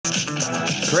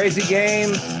Crazy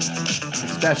games,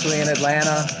 especially in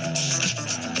Atlanta.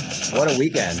 What a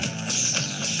weekend.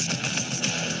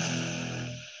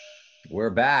 We're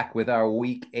back with our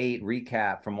week 8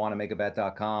 recap from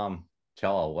wannamakabet.com.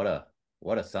 Cello,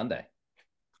 what a Sunday.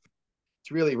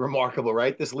 It's really remarkable,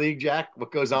 right? This league, Jack,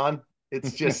 what goes on?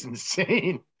 It's just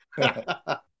insane.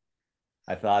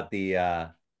 I thought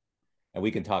and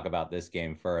we can talk about this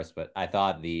game first, but I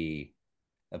thought the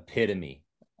epitome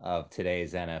of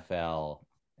today's NFL,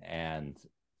 and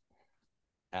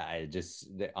I just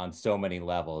on so many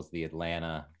levels, the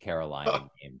Atlanta Carolina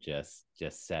game just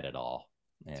said it all.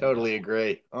 And Totally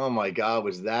agree. Oh my God,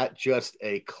 was that just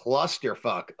a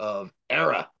clusterfuck of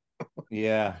era?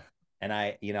 yeah, and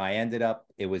I ended up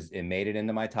it made it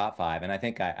into my top 5, and I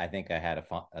think I had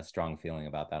a strong feeling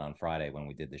about that on Friday when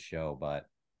we did the show, but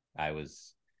I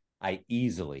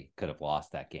easily could have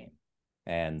lost that game,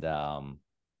 and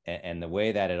the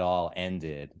way that it all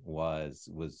ended was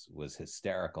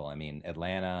hysterical. I mean,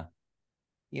 Atlanta,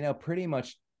 pretty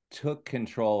much took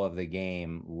control of the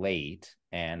game late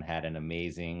and had an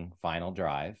amazing final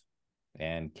drive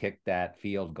and kicked that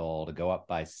field goal to go up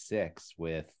by 6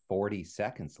 with 40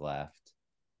 seconds left.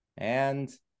 And,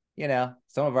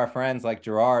 some of our friends like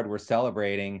Gerard were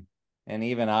celebrating, and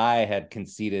even I had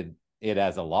conceded it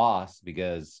as a loss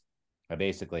because I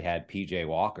basically had PJ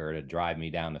Walker to drive me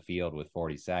down the field with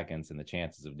 40 seconds, and the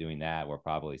chances of doing that were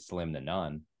probably slim to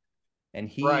none. And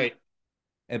Right.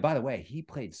 by the way, he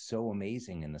played so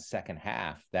amazing in the second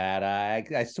half that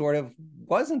I sort of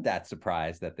wasn't that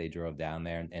surprised that they drove down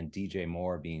there, and DJ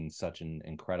Moore being such an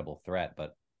incredible threat.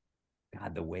 But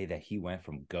God, the way that he went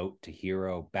from GOAT to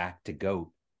hero back to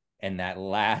GOAT in that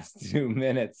last 2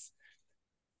 minutes.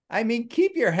 I mean,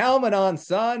 keep your helmet on,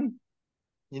 son.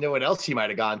 You know what else he might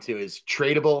have gone to is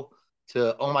tradable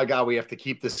to, oh my God, we have to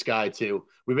keep this guy to,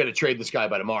 we better trade this guy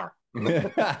by tomorrow.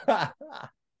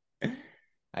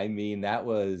 I mean, that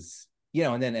was,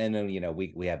 and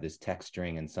then we have this text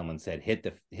string, and someone said hit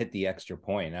the extra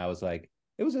point. And I was like,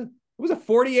 it was a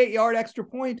 48-yard extra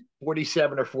point,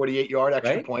 47 or 48-yard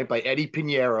extra right? point by Eddie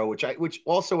Pinheiro, which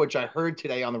I heard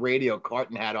today on the radio.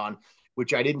 Carton had on,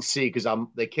 which I didn't see because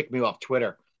they kicked me off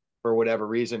Twitter for whatever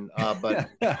reason. But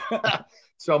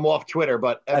so I'm off Twitter.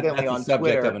 But evidently That's the on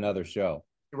subject of Twitter, another show.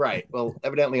 right? Well,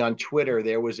 evidently on Twitter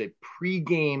there was a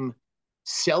pregame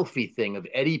selfie thing of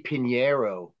Eddie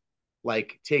Pinheiro,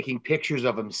 like taking pictures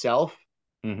of himself,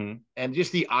 and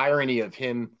just the irony of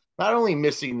him not only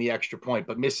missing the extra point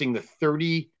but missing the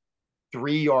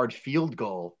 33-yard field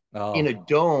goal in Oh, a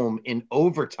dome in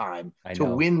overtime I to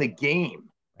know. win the game.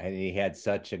 And he had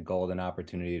such a golden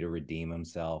opportunity to redeem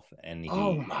himself, and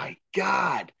Oh my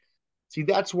God. See,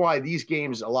 that's why a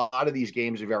lot of these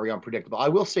games are very unpredictable. I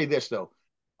will say this though.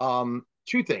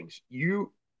 Two things.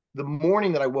 The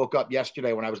morning that I woke up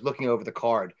yesterday when I was looking over the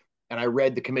card and I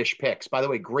read the commish picks, by the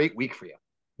way, great week for you.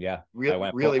 Yeah, Really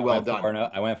I well went done. 4-0.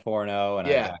 I went 4-0, and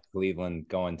I Yeah. got Cleveland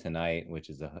going tonight, which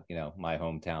is my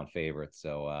hometown favorite.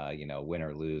 So win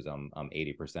or lose, I'm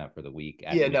 80% for the week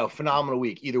at Yeah, New. no, phenomenal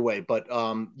week either way. But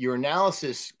your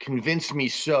analysis convinced me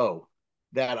so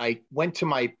that I went to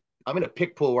I'm in a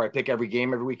pick pool where I pick every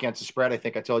game every weekend to spread. I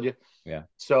think I told you. Yeah,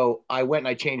 So I went and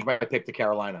I changed my pick to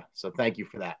Carolina. So thank you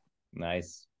for that.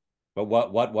 nice. But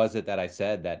what was it that I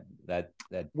said that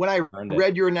When I earned it?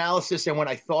 read your analysis and when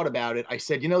I thought about it, I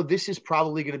said, this is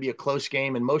probably going to be a close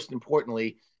game. And most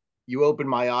importantly, you opened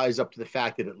my eyes up to the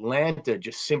fact that Atlanta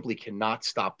just simply cannot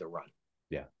stop the run.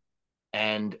 Yeah,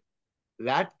 And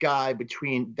that guy,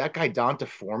 Donta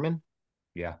Foreman,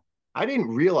 yeah, I didn't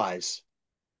realize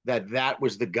that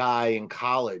was the guy in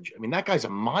college. I mean, that guy's a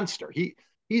monster.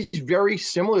 He's very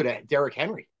similar to Derrick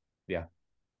Henry. yeah,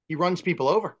 He runs people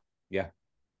over. yeah.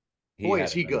 He Boy,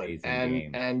 is had he an good. amazing And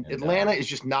game, and and Atlanta is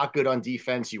just not good on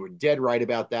defense. You were dead right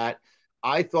about that.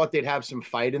 I thought they'd have some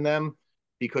fight in them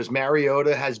because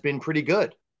Mariota has been pretty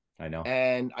good. I know.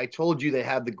 And I told you they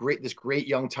have this great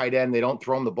young tight end. They don't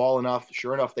throw him the ball enough.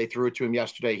 Sure enough, they threw it to him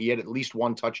yesterday. He had at least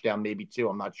one touchdown, maybe two.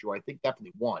 I'm not sure. I think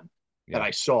definitely one that Yeah, I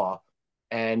saw.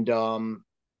 And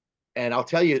and I'll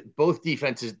tell you, both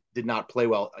defenses did not play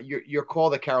well. Your call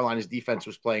that Carolina's defense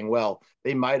was playing well.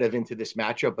 They might have into this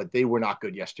matchup, but they were not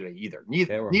good yesterday either.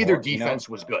 they were Neither horrible. defense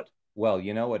was good. Well,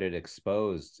 you know what it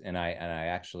exposed, and I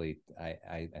actually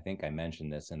I think I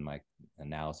mentioned this in my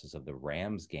analysis of the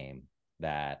Rams game,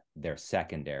 that their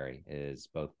secondary is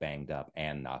both banged up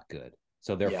and not good.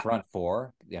 So their Yeah. front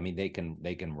four, I mean, they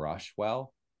can rush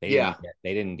well. Yeah.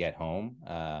 They didn't get home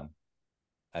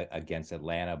against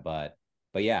Atlanta, but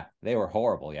yeah, they were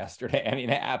horrible yesterday. I mean,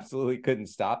 they absolutely couldn't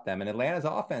stop them. And Atlanta's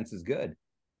offense is good.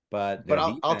 but But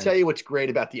their I'll tell you defense, what's great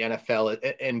about the NFL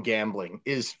and gambling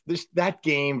is this that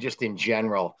game just in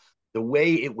general, the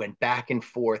way it went back and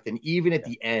forth, and even at yeah,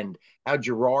 the end, how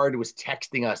Gerard was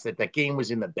texting us that that game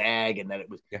was in the bag and that it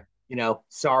was, yeah,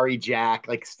 sorry Jack,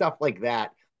 like stuff like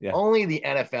that. yeah, Only the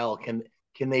NFL can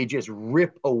they just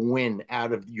rip a win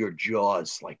out of your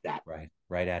jaws like that. right,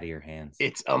 right out of your hands,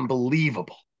 It's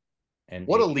unbelievable. and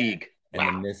What a yeah, league! and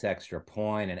the Wow. miss extra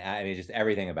point, and I mean, just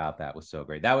everything about that was so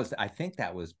great. That was, I think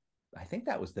that was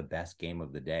the best game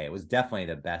of the day. It was definitely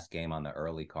the best game on the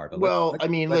early card. But Well, I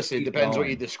mean, let's listen, it keep depends what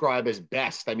you going. describe as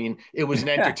best. I mean, it was an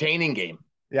entertaining game.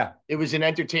 Yeah, It was an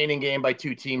entertaining game by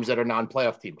two teams that are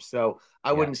non-playoff teams. So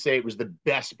I yeah, wouldn't say it was the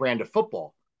best brand of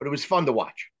football, but it was fun to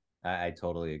watch. I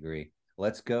totally agree.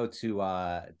 Let's go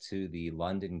to the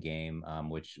London game,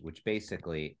 which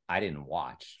basically I didn't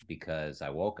watch because I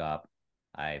woke up.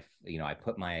 I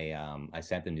put my I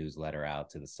sent the newsletter out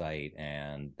to the site,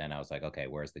 and then I was like, okay,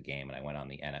 where's the game? And I went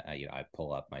on I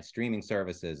pull up my streaming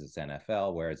services. It's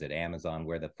NFL. Where is it? Amazon.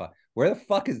 Where the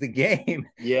fuck is the game?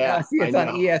 And I Yeah, see I it's on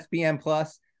know. ESPN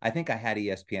Plus. I think I had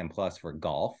ESPN Plus for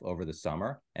golf over the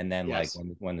summer, and then like Yes.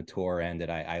 when the tour ended,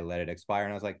 I let it expire,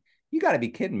 and I was like, you got to be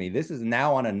kidding me. This is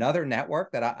now on another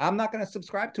network that I'm not going to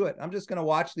subscribe to it. I'm just going to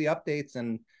watch the updates.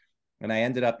 And I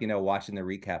ended up, watching the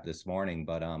recap this morning,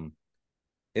 but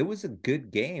it was a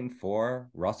good game for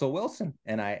Russell Wilson.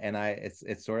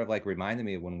 It's sort of like reminded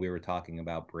me of when we were talking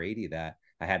about Brady, that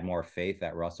I had more faith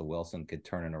that Russell Wilson could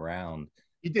turn it around.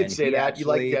 You did And say he that you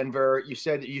like actually, Denver. You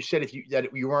said if you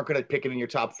that you weren't going to pick it in your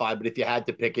top five, but if you had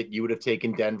to pick it, you would have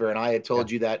taken Denver. And I had yeah, told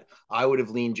you that I would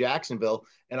have leaned Jacksonville.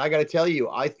 And I got to tell you,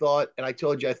 I told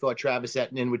you I thought Travis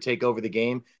Etienne would take over the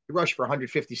game. He rushed for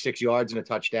 156 yards and a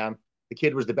touchdown. The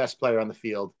kid was the best player on the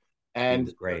field. he And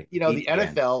was great. the Again,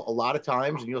 NFL a lot of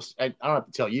times, and I don't have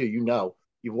to tell you,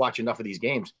 you've watched enough of these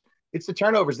games. It's the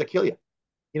turnovers that kill you.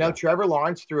 yeah, Trevor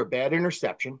Lawrence threw a bad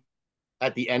interception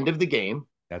at the end of the game.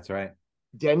 that's right.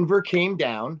 Denver came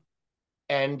down,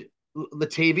 and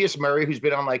Latavius Murray, who's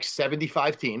been on like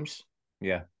 75 teams,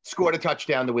 Yeah, scored a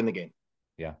touchdown to win the game.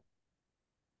 yeah,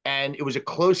 And it was a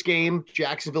close game.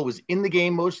 Jacksonville was in the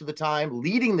game most of the time,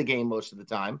 leading the game most of the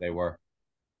time. they were.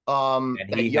 And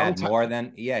That he young, had more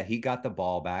than, yeah, he got the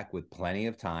ball back with plenty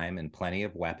of time and plenty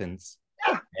of weapons.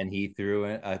 yeah, And he threw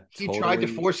a he tried to totally,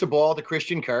 force a ball to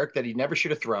Christian Kirk that he never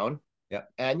should have thrown. yep,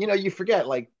 And you forget,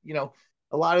 like,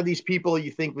 a lot of these people, you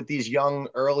think with these young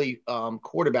early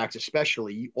quarterbacks,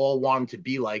 especially, you all want them to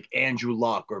be like Andrew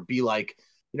Luck or be like,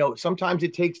 sometimes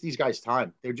it takes these guys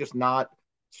time. They're just not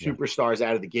yeah, superstars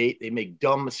out of the gate. They make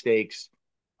dumb mistakes.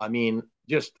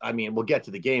 We'll get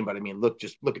to the game, but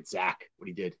just look at Zach, what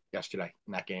he did yesterday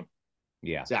in that game.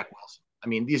 yeah. Zach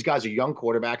Wilson. These guys are young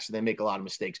quarterbacks and they make a lot of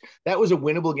mistakes. That was a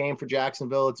winnable game for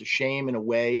Jacksonville. It's a shame in a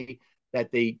way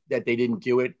that they didn't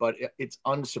do it, but it's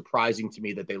unsurprising to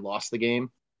me that they lost the game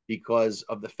because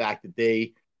of the fact that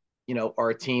they, are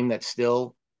a team that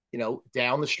still,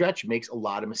 down the stretch makes a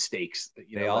lot of mistakes.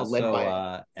 They Led also, by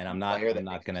a and key player I'm that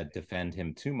not makes going to mistakes. defend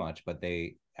him too much, but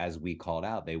they, as we called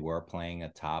out, they were playing a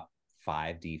top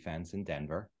five defense in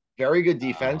Denver. Very good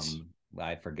defense. Um,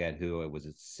 I forget who it was.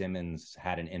 Simmons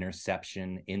had an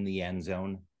interception in the end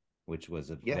zone, which was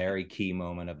a Yeah, very key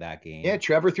moment of that yeah. game.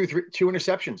 Trevor threw two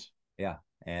interceptions. Yeah,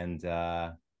 and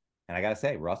I gotta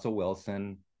say, Russell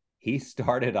Wilson, he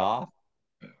started off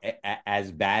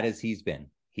as bad as he's been.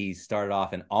 He started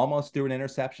off and almost threw an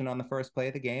interception on the first play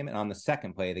of the game, and on the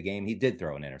second play of the game, he did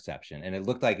throw an interception, and it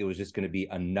looked like it was just going to be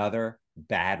another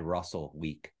bad Russell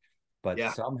week. But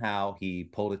Yeah. somehow he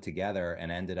pulled it together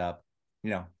and ended up,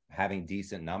 having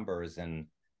decent numbers and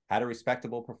had a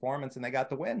respectable performance, and they got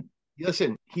the win.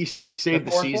 Listen, he They're saved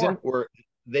the four and season, four, or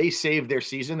they saved their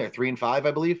season. They're 3-5,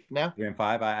 I believe now.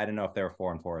 3-5. I didn't know if they were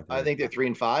 4-4 or I three or think they're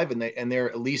five. 3-5, and they're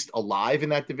at least alive in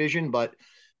that division. But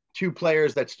two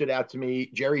players that stood out to me: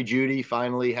 Jerry Judy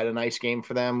finally had a nice game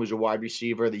for them. Was a wide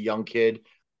receiver, the young kid,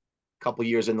 a couple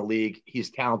years in the league. He's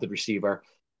a talented receiver.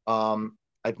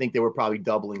 I think they were probably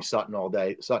doubling Sutton all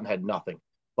day. Sutton had nothing,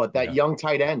 but that Yeah, young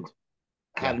tight end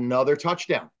had yeah, another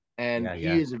touchdown, and yeah, he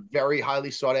yeah. is a very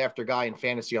highly sought after guy in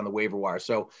fantasy on the waiver wire.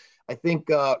 So I think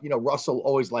Russell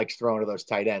always likes throwing to those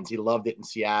tight ends. He loved it in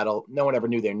Seattle. No one ever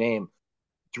knew their name,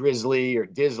 Drizzly or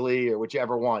Disley or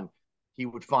whichever one. He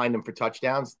would find them for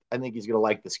touchdowns. I think he's going to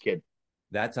like this kid.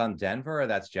 That's on Denver or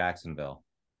that's Jacksonville?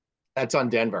 That's on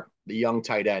Denver, the young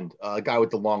tight end, guy with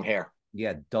the long hair.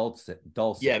 Yeah, Yeah,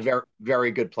 Dulcich. very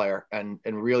very good player, and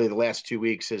really the last 2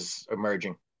 weeks is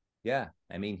emerging. Yeah,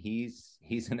 I mean he's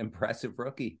an impressive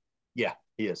rookie. Yeah,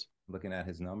 he is. Looking at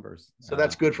his numbers, So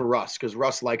that's good for Russ because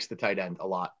Russ likes the tight end a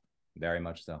lot. very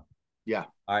much so. Yeah.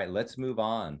 All right, let's move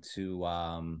on to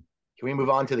Can we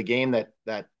move on to the game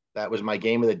that was my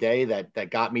game of the day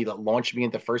that launched me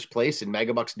into first place in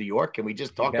Megabucks, New York? Can we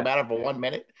just talk Yeah. about it for 1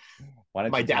 minute? Why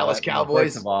don't My you tell Dallas it? Well,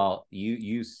 first of Cowboys. all,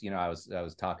 I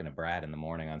was talking to Brad in the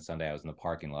morning on Sunday. I was in the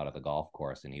parking lot of the golf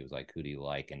course, and he was like, "Who do you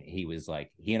like?" And he was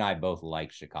like, he and I both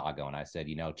like Chicago, and I said,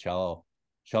 Cello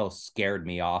scared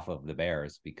me off of the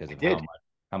Bears because I of did.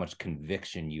 how much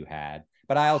conviction you had.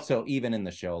 But I also, even in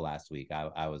the show last week,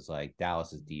 I was like,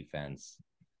 Dallas's defense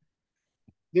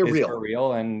They're is for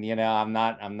real. real. And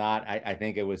I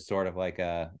think it was sort of like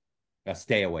a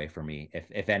stay away for me.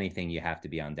 If anything, you have to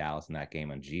be on Dallas in that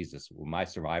game. And Jesus, my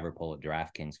survivor poll at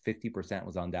DraftKings, 50%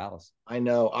 was on Dallas. I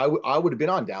know. I would have been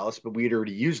on Dallas, but we had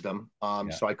already used them, Yeah.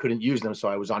 so I couldn't use them. So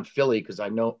I was on Philly because I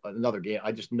know another game.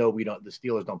 I just know we don't. The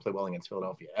Steelers don't play well against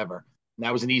Philadelphia ever, and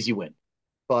that was an easy win.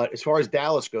 But as far as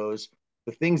Dallas goes,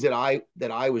 the things that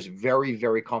I was very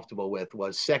very comfortable with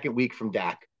was second week from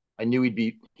Dak. I knew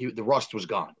the rust was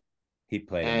gone, He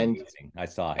played and amazing. I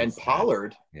saw and his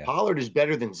stats. Yeah. Pollard is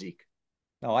better than Zeke.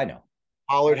 Oh, I know.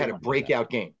 Pollard had a Everyone knows that. breakout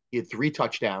game. He had 3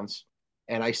 touchdowns,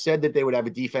 and I said that they would have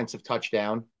a defensive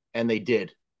touchdown, and they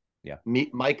did. Yeah.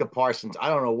 Micah Parsons, I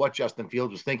don't know what Justin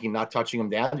Fields was thinking, not touching him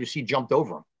down. You see, jumped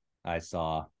over him. I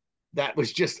saw That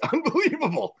was just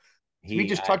unbelievable. So he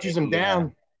just touches him yeah.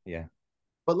 down. Yeah.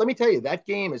 But let me tell you, that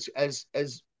game is as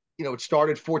it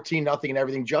started 14-0 and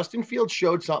everything. Justin Fields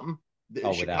showed something. Oh,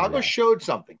 without a Chicago doubt. showed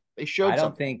something. They I showed don't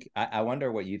something. think I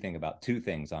wonder what you think about two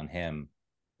things on him.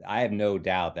 I have no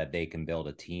doubt that they can build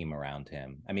a team around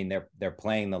him. I mean, they're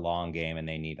playing the long game and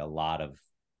they need a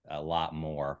lot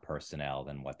more personnel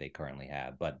than what they currently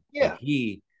have. But Yeah.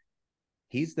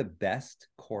 he's the best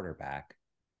quarterback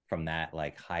from that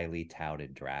like highly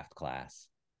touted draft class.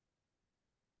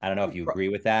 I don't know if you agree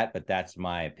with that, but that's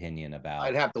my opinion I'd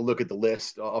about, have to look at the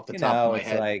list off the top of my it's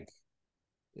head. like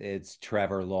it's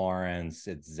Trevor Lawrence,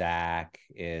 it's Zach,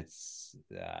 it's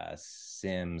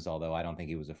Sims, although I don't think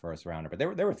he was a first rounder, but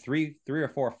there were three or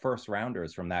four first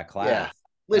rounders from that Yeah. class.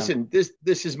 Listen,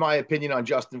 this is my opinion on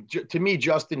Justin. To me,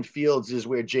 Justin Fields is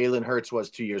where Jalen Hurts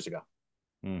was 2 years ago.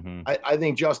 Mm-hmm. I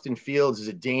think Justin Fields is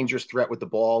a dangerous threat with the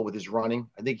ball with his running.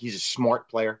 I think he's a smart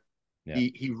player. Yeah.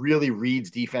 He really reads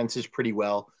defenses pretty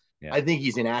well. Yeah. I think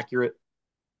he's inaccurate.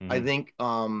 I Mm-hmm.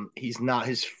 think he's not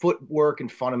his footwork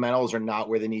and fundamentals are not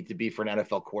where they need to be for an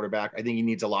NFL quarterback. I think he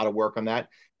needs a lot of work on that,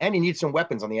 and he needs some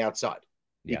weapons on the outside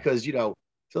Yeah. because They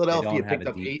Philadelphia don't have picked a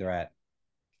up deep threat.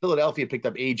 Philadelphia picked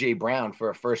up AJ Brown for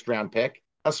a first round pick.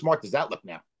 How smart does that look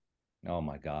now? Oh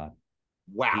my God.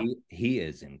 Wow. He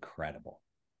is incredible.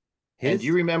 And do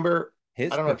you His remember? I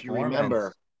his don't know if you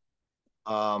remember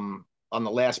performance. on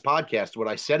the last podcast what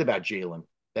I said about Jalen,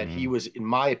 that he Mm, was, in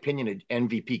my opinion, an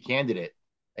MVP candidate.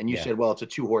 And you yeah. said, well, it's a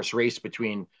 2 horse race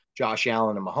between Josh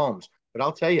Allen and Mahomes. But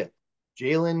I'll tell you,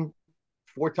 Jalen,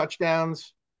 4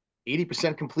 touchdowns,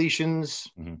 80% completions,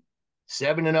 Mm-hmm.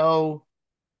 7-0.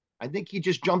 I think he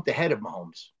just jumped ahead of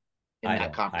Mahomes in I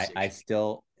that don't. I conversation.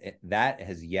 still that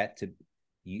has yet to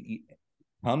you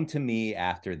come to me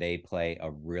after they play a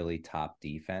really top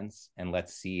defense, and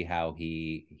let's see how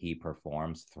he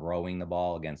performs throwing the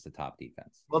ball against the top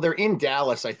defense. Well, they're in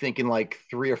Dallas, I think, in like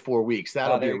 3 or 4 weeks.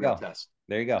 That'll Oh, be there a you real go. test.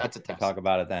 There you go. That's a We'll test. talk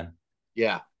about it then.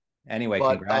 Yeah. Anyway,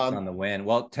 But congrats on the win.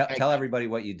 Well, thank tell you. everybody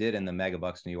what you did in the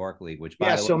Megabucks New York League, which, by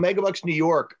Yeah, the so way, Megabucks New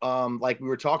York, like we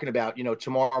were talking about,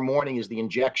 tomorrow morning is the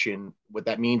injection. What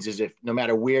that means is if no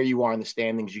matter where you are in the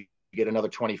standings, you get another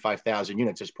 25,000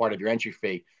 units as part of your entry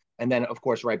fee. And then, of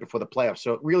course, right before the playoffs.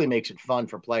 So it really makes it fun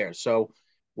for players. So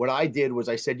what I did was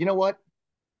I said, you know what?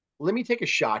 Let me take a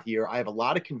shot here. I have a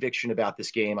lot of conviction about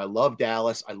this game. I love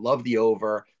Dallas. I love the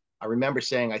over. I remember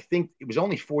saying, I think it was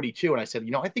only 42. And I said,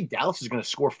 I think Dallas is going to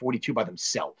score 42 by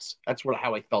themselves. That's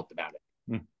how I felt about it.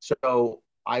 hmm, So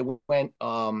I went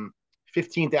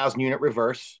 15,000 unit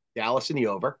reverse, Dallas in the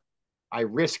over. I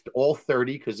risked all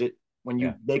 30 because when yeah,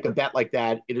 you make a bet like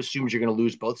that, it assumes you're going to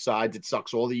lose both sides. It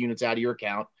sucks all the units out of your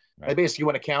account. I right. basically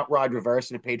went account ride reverse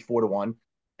and it paid 4-1.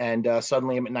 And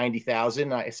suddenly I'm at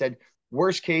 90,000. I said,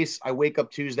 worst case, I wake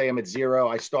up Tuesday, I'm at zero.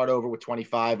 I start over with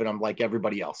 25 and I'm like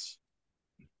everybody else.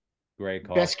 Great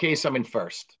call. Best case, I'm in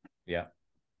first. Yeah.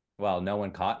 Well, no one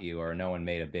caught you or no one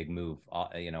made a big move,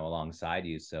 alongside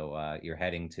you. So you're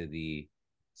heading to the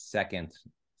second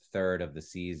third of the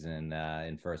season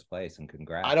in first place, and I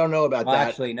congrats. don't know about Well, that.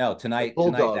 actually, no, The tonight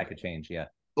that could change. Yeah.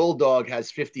 Bulldog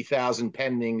has 50,000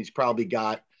 pending. He's probably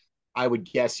got, I would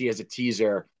guess he has a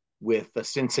teaser with the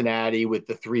Cincinnati with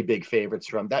the three big favorites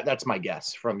from that. That's my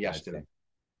guess from I see. yesterday.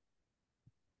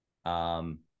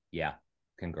 Yeah,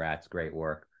 congrats, great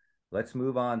work. Let's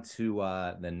move on to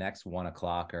the next 1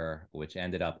 o'clocker, which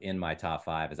ended up in my top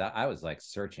five. As I was like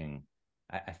searching,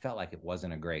 I felt like it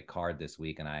wasn't a great card this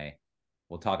week, and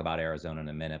we'll talk about Arizona in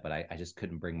a minute, but I just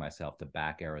couldn't bring myself to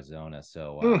back Arizona.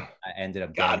 So Mm, I ended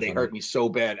up God, getting they on, hurt me so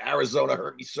bad. Arizona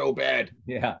hurt me so bad.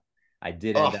 yeah, I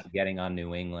did end Oh, up getting on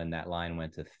New England. That line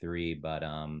went to 3, but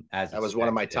as that was one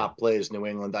of my expected, top plays, New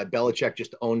England. Belichick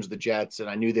just owns the Jets, and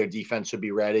I knew their defense would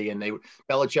be ready. And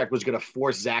Belichick was going to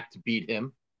force Zach to beat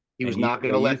him. He and was you not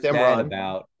going to what you let them said run.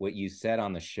 about what you said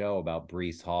on the show about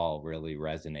Brees Hall really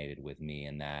resonated with me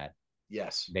in that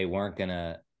Yes, they weren't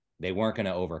gonna they weren't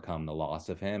gonna overcome the loss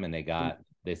of him, and they got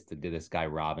this guy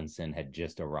Robinson had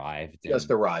just arrived,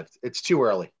 just arrived. It's too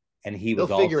early. and he They'll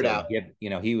was figure it also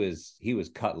out. he was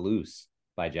cut loose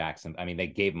by Jackson. I mean, they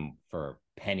gave him for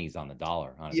pennies on the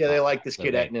dollar on his Yeah, they like contract. this So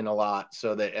kid Etnan a lot,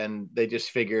 so they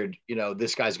just figured,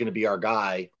 this guy's going to be our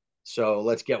guy. So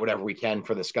let's get whatever we can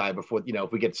for this guy before,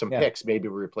 if we get some yeah, picks, maybe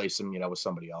we replace him, with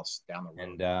somebody else down the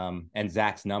road. and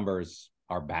Zach's numbers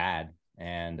are bad,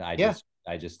 and Yeah,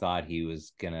 I just thought he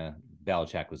was gonna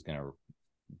Belichick was gonna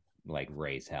like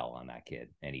raise hell on that kid,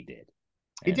 and he did.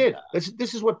 he And did.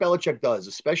 This is what Belichick does,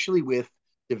 especially with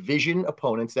division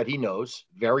opponents that he knows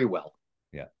very well.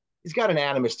 yeah, He's got an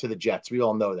animus to the Jets. We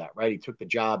all know that, right? He took the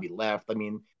job, he left. I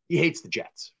mean, he hates the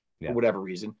Jets for yeah, whatever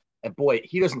reason. And boy,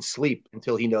 he doesn't sleep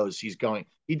until he knows he's going.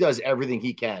 He does everything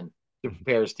he can to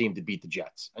prepare his team to beat the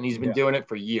Jets. And he's been yeah. doing it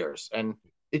for years. And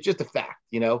it's just a fact.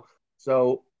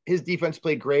 So his defense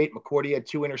played great. McCourty had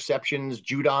 2 interceptions.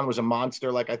 Judon was a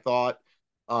monster, like I thought.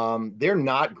 They're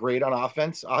not great on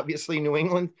offense, obviously, New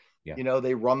England. Yeah.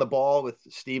 They run the ball with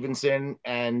Stevenson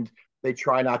and they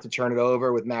try not to turn it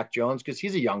over with Mac Jones because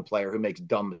he's a young player who makes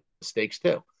dumb mistakes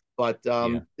too. But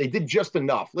Yeah. they did just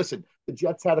enough. Listen, the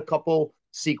Jets had a couple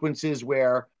sequences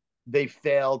where they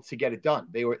failed to get it done.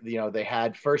 They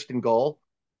had first and goal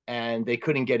and they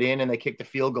couldn't get in and they kicked the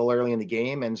field goal early in the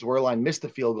game. And Zwerline missed the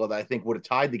field goal that I think would have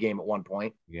tied the game at one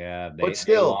point. Yeah, But they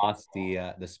still, lost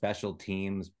the special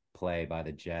teams play by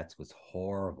the Jets was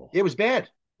horrible. it was bad.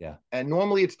 Yeah. And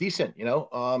normally it's decent.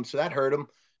 So that hurt him.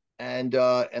 And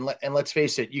let's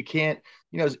face it, you can't,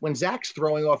 when Zach's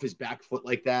throwing off his back foot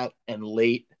like that and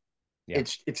late, Yeah.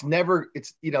 it's never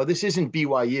this isn't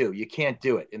BYU. You can't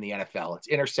do it in the NFL. It's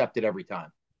intercepted every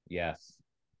time. Yes.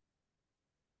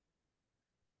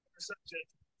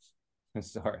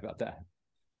 Sorry about that.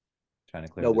 Trying to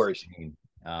clear No the worries. screen.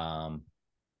 Um,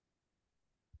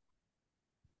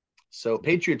 So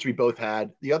Patriots we both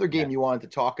had. The other yeah. game you wanted to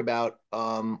talk about,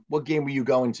 what game were you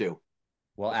going to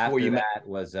Well, before after you met? that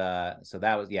was so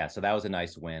that was a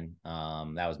nice win.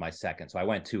 That was my second. So I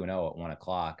went 2-0 at 1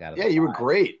 o'clock out of Yeah, the you were five.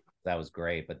 great. That was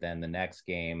great. But then the next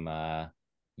game,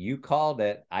 you called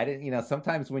it. I didn't,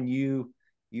 sometimes when you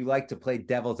like to play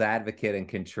devil's advocate and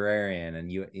contrarian and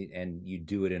you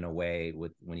do it in a way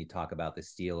with when you talk about the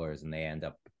Steelers and they end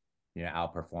up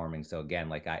outperforming. So again,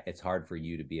 like it's hard for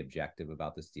you to be objective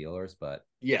about the Steelers, but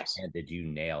Yes. and did you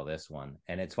nail this one?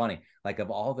 And it's funny, like of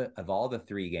all the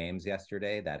 3 games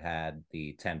yesterday that had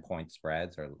the 10-point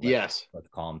spreads, or Yes. let's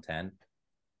call them 10,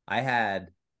 I had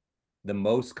the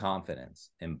most confidence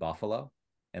in Buffalo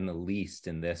and the least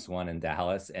in this one in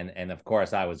Dallas. And of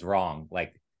course I was wrong.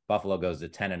 Like Buffalo goes to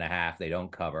 10.5, they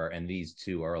don't cover, and these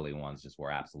 2 early ones just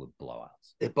were absolute blowouts.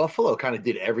 Buffalo kind of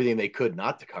did everything they could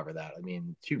not to cover that. I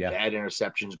mean, 2 Yeah, bad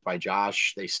interceptions by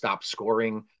Josh. They stopped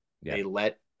scoring. yeah. They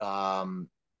let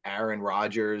Aaron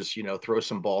Rodgers, throw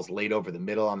some balls late over the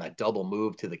middle on that double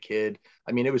move to the kid.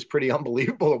 I mean, it was pretty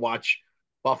unbelievable to watch.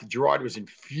 Buff Gerard was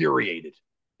infuriated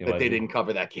It that they was. didn't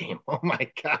cover that game. Oh my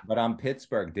God. But on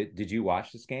Pittsburgh, did you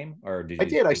watch this game or did I you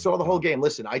did. just I leave saw the it whole on? game.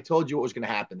 Listen, I told you what was going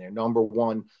to happen there. Number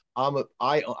one,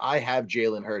 I have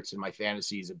Jalen Hurts in my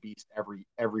fantasy. He's a beast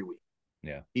every week.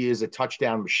 Yeah, He is a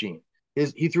touchdown machine.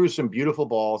 He threw some beautiful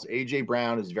balls. AJ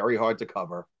Brown is very hard to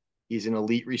cover. He's an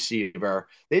elite receiver.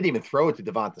 They didn't even throw it to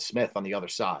Devonta Smith on the other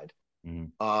side.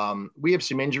 mm-hmm. We have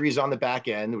some injuries on the back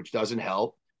end, which doesn't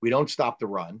help. We don't stop the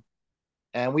run.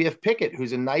 And we have Pickett,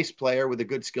 who's a nice player with a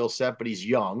good skill set, but he's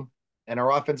young. And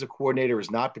our offensive coordinator is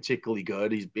not particularly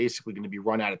good. He's basically going to be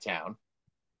run out of town.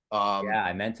 Yeah,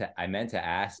 I meant to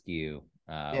ask you.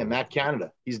 Yeah, Matt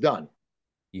Canada, he's done.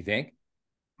 You think?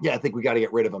 Yeah, I think we got to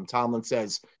get rid of him. Tomlin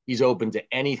says he's open to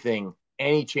anything,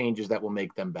 any changes that will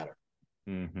make them better.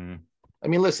 Mm-hmm. I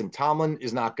mean, listen, Tomlin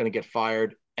is not going to get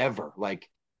fired ever. Like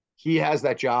he has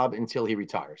that job until he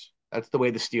retires. That's the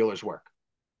way the Steelers work.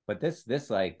 But this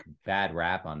like bad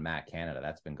rap on Matt Canada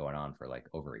that's been going on for like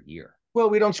over a year. Well,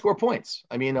 we don't score points.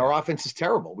 I mean, Yeah, our offense is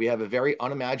terrible. We have a very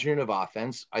unimaginative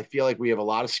offense. I feel like we have a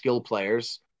lot of skilled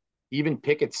players. Even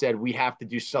Pickett said we have to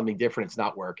do something different. It's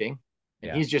not working.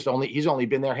 And yeah. he's only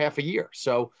been there half a year.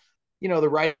 So, the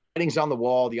writing's on the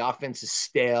wall. The offense is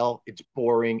stale. It's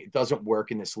boring. It doesn't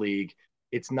work in this league.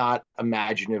 It's not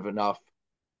imaginative enough.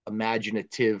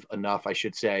 imaginative enough, I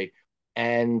should say.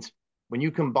 And when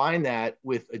you combine that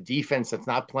with a defense that's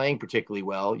not playing particularly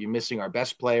well, you're missing our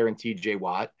best player in TJ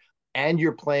Watt, and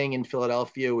you're playing in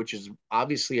Philadelphia, which is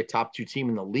obviously a top two team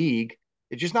in the league.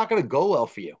 It's just not going to go well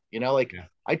for you. You know, like Yeah.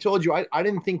 I told you, I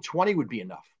didn't think 20 would be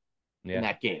enough in Yeah.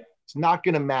 that game. It's not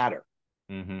going to matter.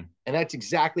 Mm-hmm. And that's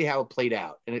exactly how it played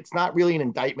out. And it's not really an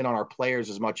indictment on our players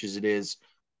as much as it is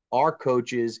our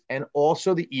coaches. And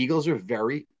also, the Eagles are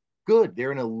very good.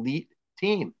 They're an elite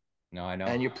team, No, I know.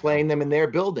 and you're I know. playing them in their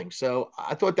building. So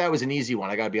I thought that was an easy one.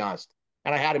 I got to be honest.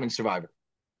 And I had him in Survivor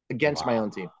against my Wow.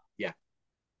 own team. Yeah.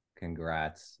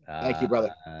 Congrats. Thank you,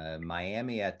 brother.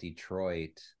 Miami at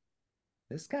Detroit.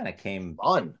 This kind of came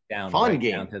Fun, down fun right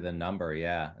down game. to the number.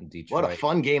 Yeah. What a Detroit.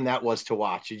 fun game that was to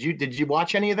watch. Did you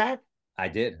watch any of that? I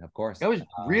did, of course. That was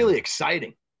really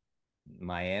exciting.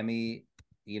 Miami,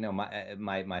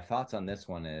 my thoughts on this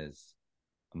one is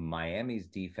Miami's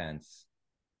defense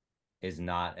is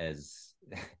not as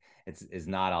it's is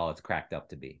not all it's cracked up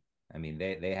to be. I mean,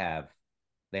 they have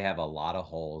a lot of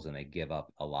holes and they give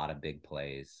up a lot of big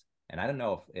plays. And I don't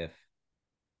know if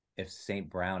St.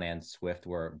 Brown and Swift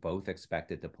were both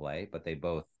expected to play, but they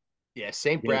both Yeah,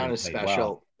 St. Brown really is played well.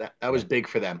 special. That Yeah. was big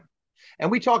for them.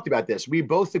 And we talked about this. We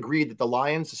both agreed that the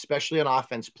Lions, especially on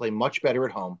offense, play much better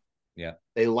at home. Yeah.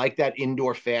 They like that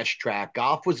indoor fast track.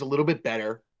 Goff was a little bit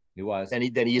better He was, than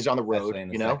he is on the road, especially in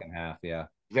the you know. second half. Yeah.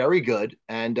 Very good.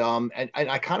 And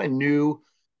I kind of knew,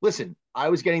 listen, I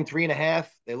was getting 3.5.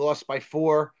 They lost by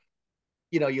 4.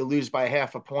 You know, you lose by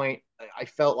half a point. I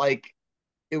felt like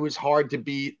it was hard to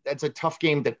beat. That's a tough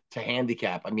game to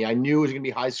handicap. I mean, I knew it was going to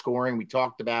be high scoring. We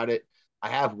talked about it. I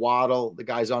have Waddle. The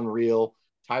guy's unreal.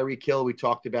 Tyreek Hill, we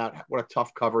talked about what a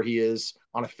tough cover he is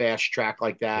on a fast track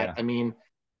like that. Yeah. I mean,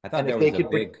 I thought and there if they was a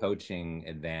could, big coaching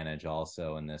advantage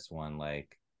also in this one.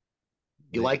 Like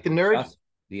you the like the the, nerd? adjust,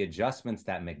 the adjustments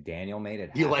that McDaniel made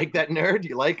at You half. like that nerd?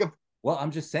 You like him? Well,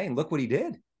 I'm just saying, look what he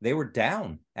did. They were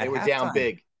down They at were down halftime,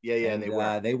 big. Yeah, yeah, and they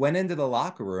were. they went into the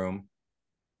locker room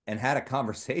and had a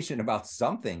conversation about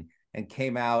something, and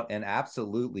came out and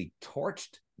absolutely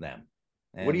torched them.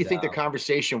 What do you And think the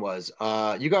conversation was?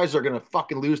 You guys are gonna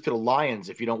fucking lose to the Lions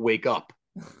if you don't wake up.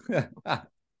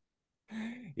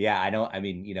 yeah, I know. I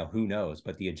mean, who knows?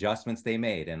 But the adjustments they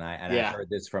made, and I've Yeah, heard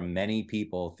this from many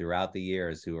people throughout the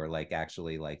years who are like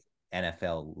actually like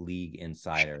NFL league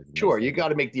insiders, and they sure. You say got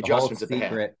to make the the whole adjustments at the half.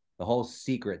 secret, the whole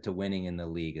secret to winning in the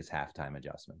league is halftime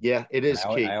adjustments. Yeah, it And is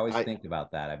I key. always think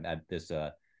about that.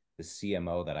 The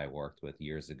CMO that I worked with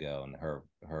years ago, and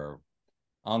her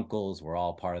uncles were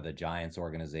all part of the Giants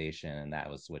organization, and that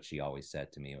was what she always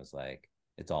said to me, was like,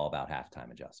 it's all about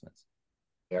halftime adjustments.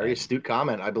 Very And astute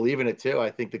comment. I believe in it too. I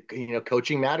think that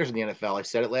coaching matters in the NFL. I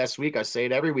said it last week. I say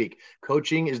it every week.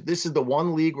 This is the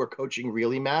one league where coaching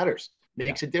really matters. yeah,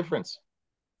 Makes a difference.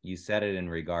 you said it in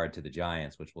regard to the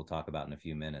Giants, which we'll talk about in a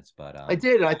few minutes. But I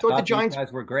did, and I thought these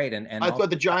guys were great, and I also thought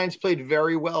the Giants played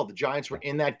very well. The Giants were yeah,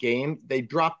 in that game. They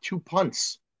dropped 2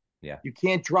 punts. yeah, You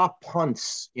can't drop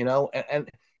punts, and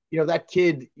that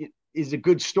kid is a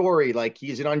good story. Like,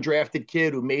 he's an undrafted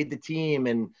kid who made the team,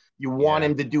 and you want yeah,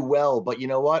 him to do well. But you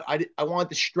know what? I want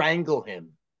to strangle him.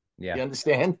 yeah, You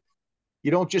understand? You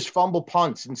don't just fumble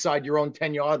punts inside your own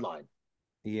 10-yard line.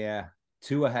 yeah.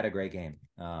 Tua had a great game.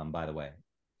 By the way,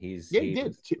 Yeah, he he did.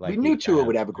 was We like knew he kind Tua of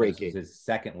would have a great this was game. his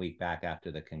second week back after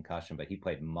the concussion, but he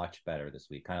played much better this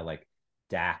week. Kind of like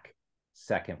Dak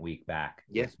second week back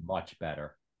Yeah. was much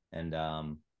better. And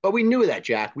But we knew that,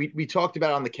 Jack. We talked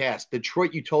about it on the cast.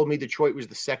 Detroit, you told me Detroit was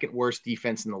the second worst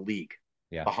defense in the league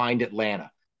yeah, behind Atlanta.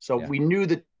 So yeah, we knew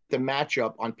that the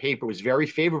matchup on paper was very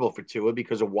favorable for Tua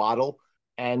because of Waddle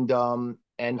and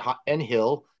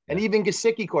Hill, and yeah, even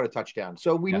Gesicki caught a touchdown.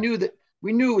 So yeah.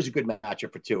 we knew it was a good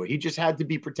matchup for Tua. He just had to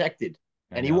be protected,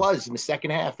 I and he know. was in the second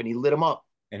half, and he lit him up.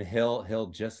 And Hill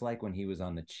just like when he was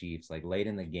on the Chiefs, like late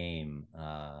in the game,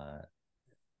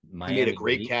 He made a Miami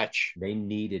great catch. they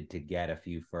needed to get a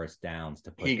few first downs to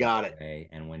He put them got it. away.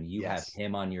 And when you have Yes.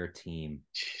 him on your team,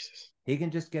 Jesus. he can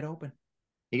just get open.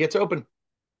 He gets open.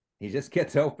 He just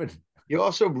gets open. He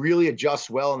also really adjusts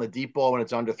well in the deep ball when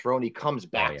it's underthrown. He comes Oh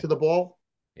back yeah, to the ball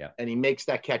yeah, and he makes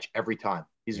that catch every time.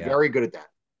 He's yeah. very good at that.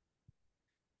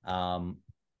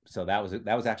 So that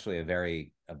was actually a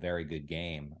very good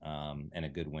game, and a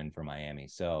good win for Miami.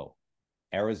 So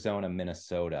Arizona,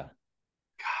 Minnesota.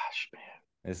 Gosh, man.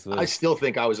 This I was still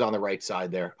think I was on the right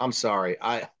side there. I'm sorry.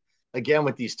 Again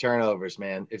with these turnovers,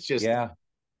 man, yeah, it's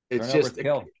turnovers just it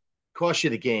kill. costs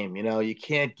you the game. You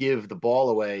can't give the ball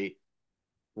away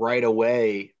right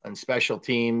away on special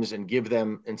teams and give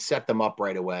them and set them up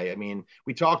right away. I mean,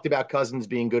 we talked about Cousins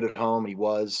being good at home. He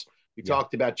was. We Yeah,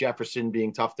 talked about Jefferson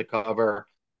being tough to cover.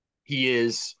 He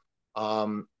is.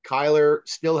 Kyler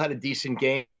still had a decent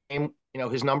game.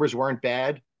 His numbers weren't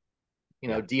bad.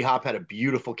 Yeah, D Hop had a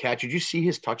beautiful catch. Did you see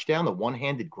his touchdown, the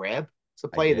one-handed grab? It's the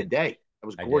I play of the did. day. That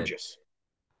was I did. gorgeous.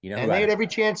 You know who And they had had a every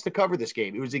chance to cover this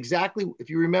game. It was exactly,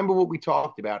 if you remember what we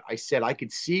talked about, I said I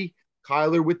could see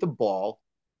Kyler with the ball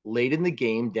late in the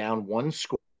game, down one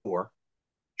score,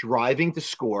 driving to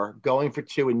score, going for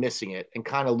two and missing it, and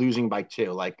kind of losing by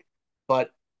two.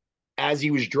 But as he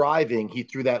was driving, he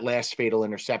threw that last fatal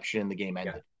interception and the game yeah,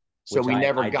 ended. So which we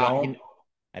never I got. don't.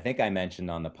 I think I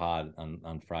mentioned on the pod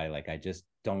on Friday, like I just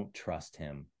don't trust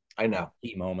him I in know.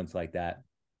 key moments like that.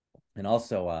 And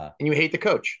also, And you hate the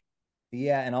coach.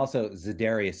 yeah, and also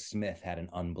Zadarius Smith had an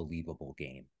unbelievable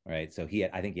game, right? So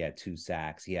I think he had 2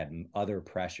 sacks. He had other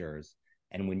pressures,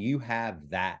 and when you have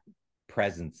that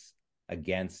presence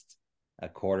against a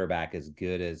quarterback as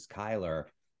good as Kyler,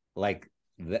 like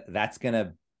that's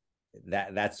gonna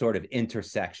that sort of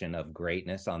intersection of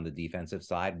greatness on the defensive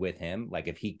side with him. Like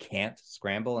if he can't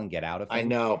scramble and get out of I things,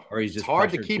 know. or he's It's just hard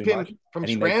to pressured keep too much him from and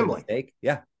he makes a scrambling. mistake,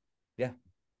 yeah, yeah.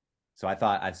 So I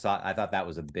thought that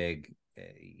was a big,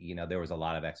 there was a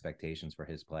lot of expectations for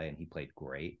his play, and he played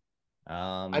great.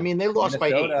 I mean, they lost by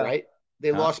 8, Minnesota, right?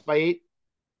 They huh? lost by 8.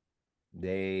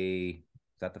 Is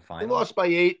that the They final? lost by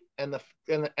 8, and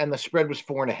the spread was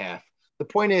 4.5. The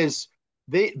point is,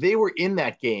 they were in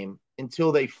that game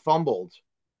until they fumbled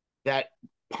that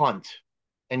punt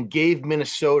and gave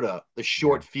Minnesota the Yeah,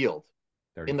 short field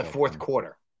in the 34 fourth 24.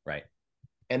 quarter. Right.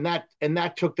 And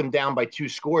that took them down by 2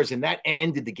 scores, and that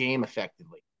ended the game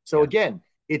effectively. So Yeah. again,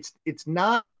 it's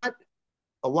not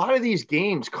a lot of these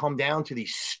games come down to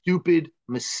these stupid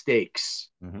mistakes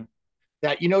Mm-hmm.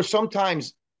 that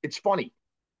sometimes it's funny.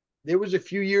 There was a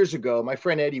few years ago, my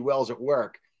friend Eddie Wells at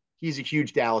work, he's a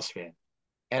huge Dallas fan.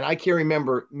 And I can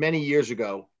remember many years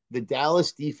ago, the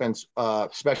Dallas defense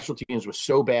special teams was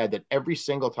so bad that every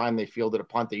single time they fielded a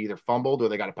punt, they either fumbled or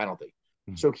they got a penalty.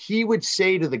 So he would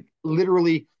say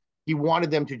literally, he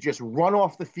wanted them to just run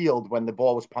off the field when the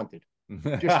ball was punted.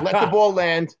 Just let the ball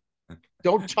land.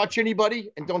 Don't touch anybody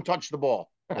and don't touch the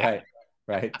ball. Right.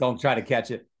 Right. Don't try to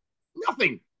catch it.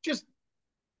 Nothing. Just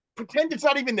pretend it's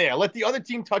not even there. Let the other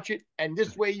team touch it, and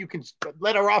this way you can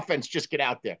let our offense just get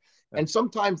out there. And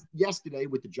sometimes yesterday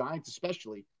with the Giants,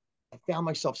 especially, I found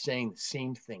myself saying the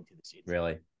same thing to the Seahawks.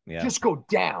 Really? Yeah. Just go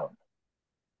down,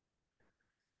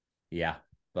 Yeah.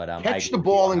 But I catch agree the with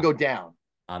you ball and go down.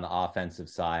 on the offensive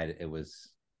side. It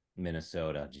was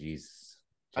Minnesota. Jeez,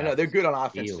 I know Jeff they're is good on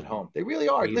offense at feeling. home. They really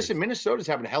are. He Listen, is. Minnesota's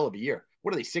having a hell of a year.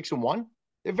 What are they, 6-1?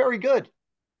 They're very good.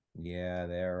 Yeah,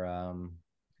 They're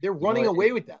you know running what?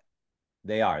 away with that.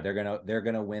 They are. They're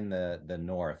gonna win the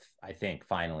North. I think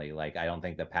finally. Like I don't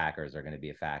think the Packers are going to be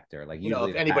a factor. Like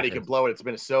usually If the anybody could Packers. blow it, it's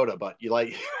Minnesota. But you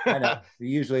like, I know.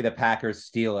 Usually the Packers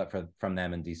steal it from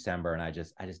them in December, and I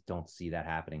just don't see that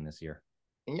happening this year.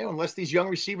 and unless these young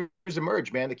receivers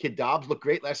emerge, man. The kid Dobbs looked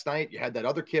great last night. You had that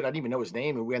other kid, I didn't even know his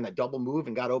name, who ran that double move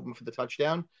and got open for the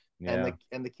touchdown. And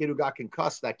Yeah, the kid who got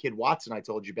concussed, that kid Watson, I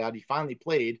told you about, he finally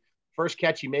played. First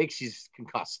catch he makes, he's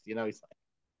concussed. He's like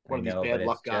I one of these know, but bad it's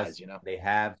luck guys. just they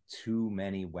have too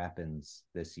many weapons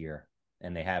this year,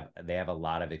 and they have a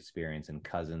lot of experience. And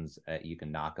Cousins, you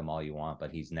can knock him all you want,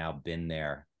 but he's now been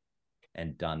there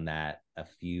and done that a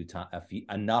few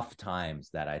enough times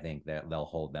that I think that they'll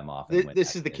hold them off and win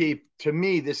This that is the division. key to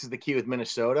me. This is the key with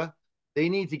Minnesota. They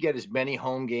need to get as many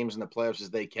home games in the playoffs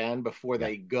as they can before Yeah.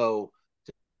 they go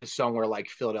to somewhere like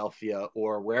Philadelphia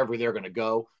or wherever they're going to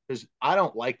go. Because I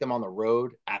don't like them on the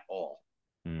road at all,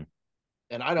 Hmm.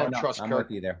 and I No, don't no, trust I'm with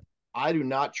Kirk. you there. I do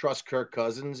not trust Kirk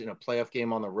Cousins in a playoff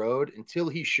game on the road until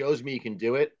he shows me he can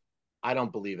do it. I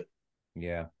don't believe it.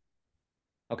 Yeah.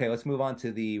 Okay, let's move on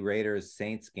to the Raiders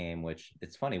Saints game, which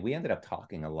it's funny. We ended up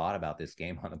talking a lot about this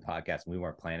game on the podcast. We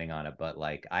weren't planning on it, but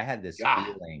like I had this Ah,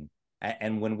 feeling,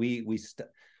 and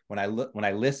when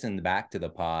I listened back to the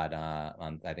pod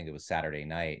on I think it was Saturday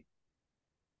night,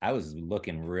 I was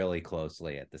looking really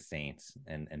closely at the Saints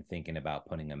and thinking about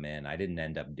putting them in. I didn't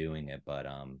end up doing it, but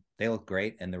they looked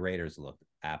great, and the Raiders looked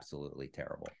absolutely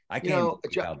terrible. I you can't know,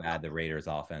 believe how bad the Raiders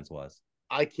offense was.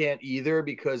 I can't either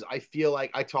because I feel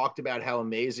like I talked about how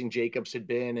amazing Jacobs had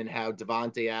been and how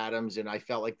Devontae Adams, and I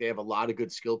felt like they have a lot of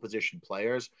good skill position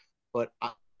players. But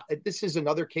this is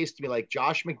another case to me like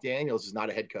Josh McDaniels is not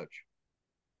a head coach.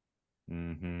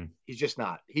 Mm-hmm. He's just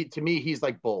not. To me, he's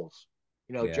like Bowles.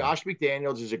 Yeah. Josh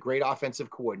McDaniels is a great offensive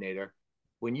coordinator.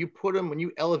 When you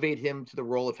elevate him to the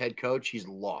role of head coach, he's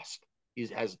lost. He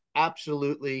has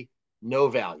absolutely no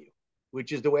value,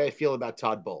 which is the way I feel about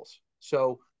Todd Bowles.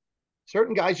 So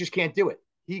certain guys just can't do it.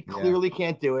 He Yeah. clearly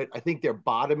can't do it. I think they're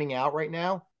bottoming out right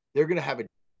now. They're going to have a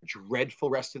dreadful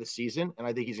rest of the season, and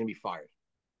I think he's going to be fired.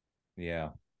 Yeah,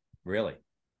 really.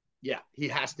 Yeah, he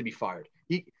has to be fired.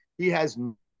 He has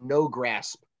no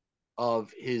grasp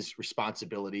of his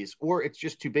responsibilities, or it's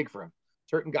just too big for him.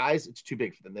 Certain guys, it's too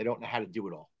big for them. They don't know how to do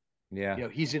it all. Yeah. You know,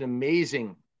 he's an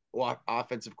amazing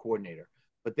offensive coordinator.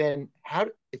 But then, how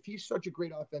if he's such a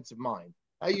great offensive mind,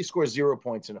 how do you score 0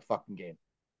 points in a fucking game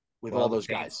with Well, all those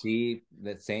guys? The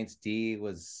Saints D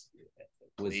was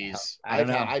Please, I don't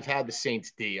know. I've had the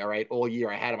Saints D. All right, all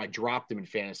year I had them. I dropped them in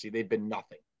fantasy. They've been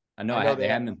nothing. I know I know they they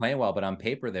have. haven't been playing well, but on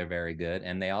paper they're very good,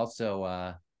 and they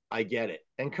also I get it.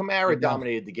 And you Kamara know,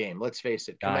 dominated the game. Let's face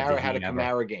it. did Kamara had he a ever?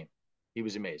 Kamara game. He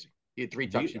was amazing. He had three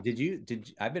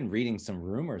touchdowns. I've been reading some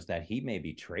rumors that he may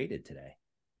be traded today.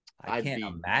 I I'd can't be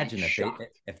imagine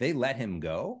shocked. if they let him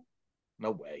go,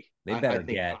 No way. they I better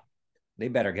think get they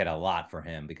better get a lot for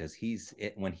him because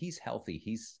when he's healthy,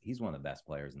 he's one of the best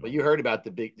players in the Well, you league. heard about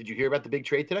the big. Did you hear about the big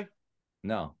trade today?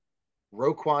 No.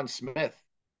 Roquan Smith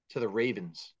to the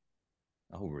Ravens.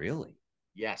 Oh, really?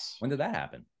 Yes, When did that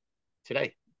happen?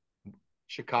 today.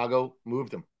 Chicago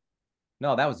moved him.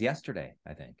 No, that was yesterday,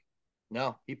 I think.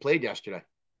 No, he played yesterday.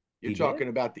 You're He did? talking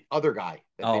about the other guy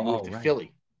that they moved Oh, to right.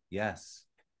 Philly. Yes.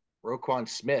 Roquan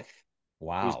Smith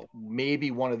was Wow.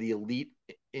 maybe one of the elite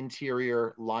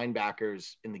interior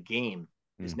linebackers in the game.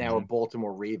 Is now a Mm-hmm.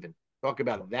 Baltimore Raven. Talk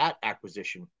about that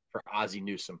acquisition for Ozzie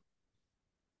Newsome.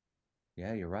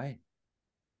 Yeah, you're right.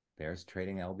 Bears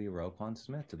trading LB Roquan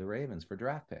Smith to the Ravens for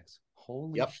draft picks.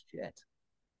 Holy Yep. shit.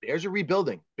 Bears are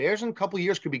rebuilding. Bears in a couple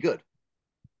years could be good.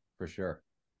 For sure.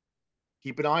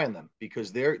 Keep an eye on them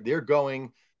because they're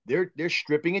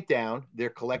stripping it down. They're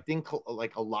collecting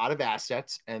like a lot of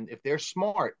assets, and if they're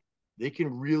smart, they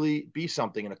can really be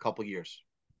something in a couple years.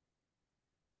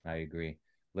 I agree.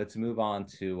 Let's move on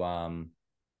to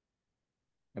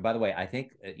and by the way, I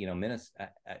think Minnesota.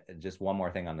 Just one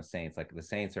more thing on the Saints. Like the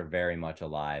Saints are very much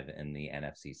alive in the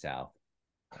NFC South.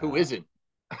 Who Uh, isn't?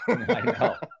 I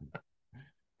know,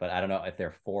 but I don't know if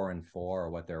they're 4-4 or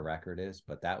what their record is.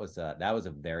 But that was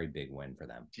a very big win for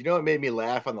them. Do you know what made me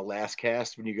laugh on the last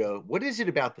cast when you go, "What is it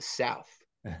about the South?"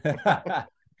 A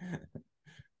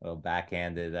little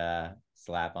backhanded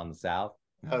slap on the South,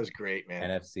 That was great, man.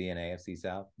 NFC and AFC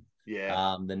South.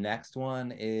 Yeah. The next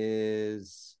one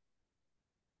is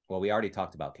well, we already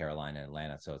talked about Carolina and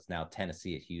Atlanta, so it's now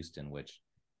Tennessee at Houston, which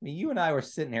I mean, you and I were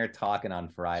sitting here talking on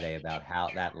Friday about how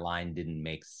that line didn't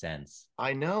make sense.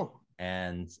 I know.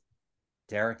 And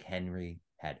Derrick Henry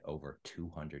had over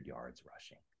 200 yards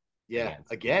rushing Yeah, against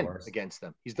the again worst. against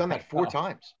them. He's done I that four know.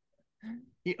 times.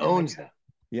 He Yeah, owns them.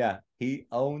 yeah, he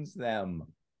owns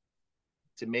them.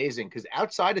 It's amazing because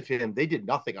outside of him, they did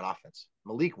nothing on offense.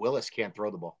 Malik Willis can't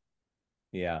throw the ball.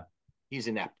 Yeah. He's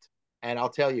inept. And I'll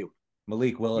tell you,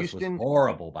 Malik Willis was Houston,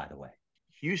 horrible, by the way.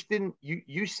 Houston,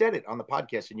 you said it on the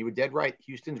podcast, and you were dead right.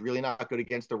 Houston's really not good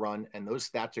against the run, and those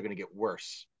stats are going to get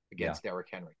worse Yeah. against Derrick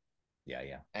Henry. Yeah,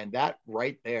 yeah. And that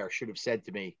right there should have said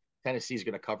to me, Tennessee's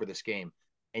going to cover this game.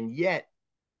 And yet,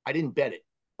 I didn't bet it,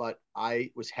 but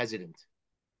I was hesitant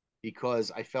because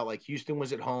I felt like Houston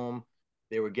was at home.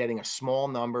 They were getting a small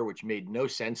number, which made no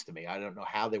sense to me. I don't know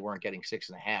how they weren't getting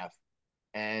 6.5.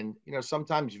 And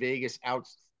sometimes Vegas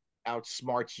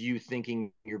outsmarts you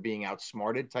thinking you're being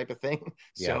outsmarted type of thing.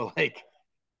 Yeah. So like,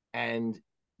 and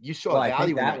you saw Well, I think value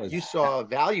in that that. was You saw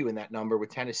value in that number with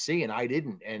Tennessee, and I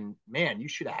didn't. And man, you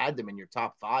should have had them in your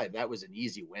top five. That was an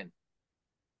easy win.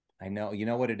 I know. You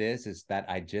know what it is that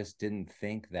I just didn't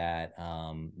think that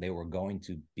they were going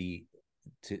to be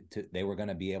they were going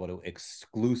to be able to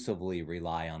exclusively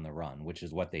rely on the run, which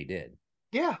is what they did.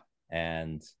 Yeah.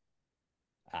 And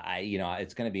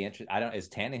it's going to be interesting. I don't is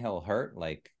Tannehill hurt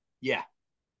like Yeah.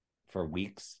 for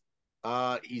weeks?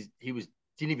 He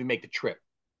didn't even make the trip.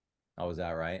 Oh, is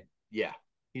that right? Yeah.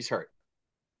 He's hurt.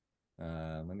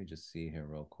 Let me just see here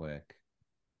real quick.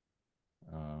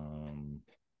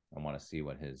 I want to see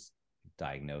what his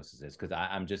diagnosis is because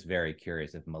I'm just very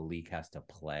curious if Malik has to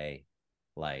play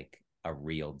like a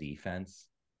real defense.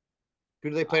 Who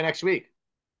do they play next week?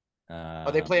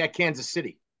 They play at Kansas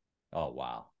City. Oh,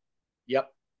 wow. Yep.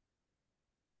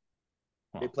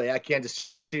 Huh. They play at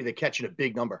Kansas City. They're catching a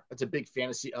big number. That's a big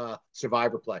fantasy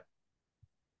survivor play.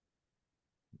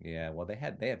 Yeah, well, they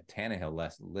have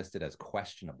Tannehill listed as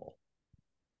questionable.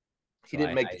 He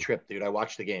didn't make the trip, dude. I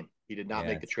watched the game. He did not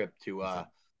Yeah, make the trip to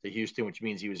Houston, which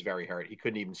means he was very hurt. He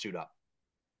couldn't even suit up.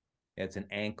 it's an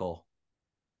ankle.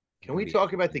 Can we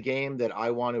talk about the game that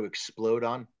I want to explode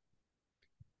on?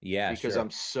 Yeah, because sure. I'm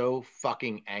so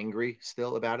fucking angry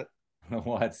still about it.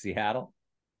 What, Seattle?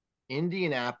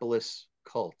 Indianapolis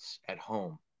Colts at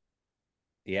home.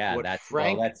 Yeah, What that's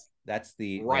Frank that's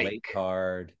the Reich late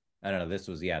card. I don't know. This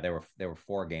was, yeah, there were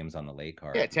 4 games on the late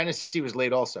Yeah, card. Tennessee was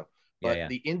late also. Yeah, But yeah.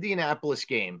 the Indianapolis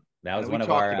game, That I was know we one of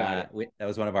talked our about it. that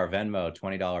was one of our Venmo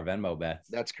 $20 Venmo bets.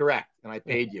 That's correct. And I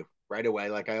paid you right away,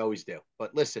 like I always do.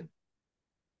 But listen,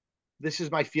 this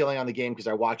is my feeling on the game because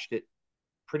I watched it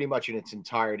pretty much in its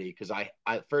entirety. Because I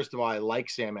first of all, I like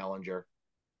Sam Ellinger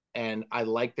and I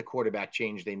like the quarterback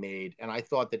change they made. And I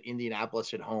thought that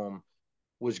Indianapolis at home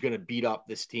was going to beat up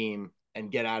this team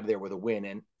and get out of there with a win.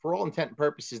 And for all intent and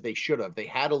purposes, they should have. They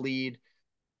had a lead.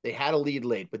 They had a lead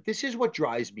late, but this is what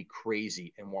drives me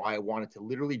crazy and why I wanted to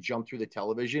literally jump through the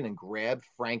television and grab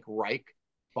Frank Reich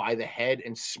by the head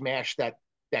and smash that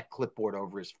clipboard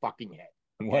over his fucking head.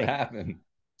 What Okay, happened?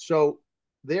 so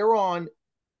they're on.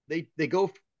 They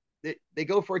go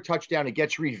for a touchdown. It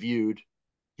gets reviewed.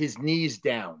 His knees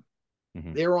down.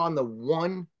 Mm-hmm. They're on the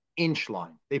 1 inch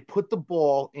line. They put the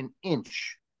ball an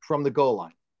inch from the goal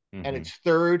line, and Mm-hmm. it's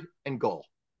 3rd and goal.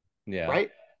 Yeah. Right.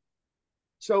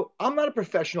 So I'm not a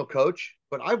professional coach,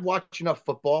 but I've watched enough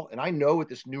football and I know with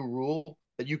this new rule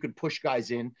that you can push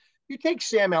guys in. You take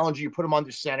Sam Ellinger, you put him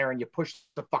under center, and you push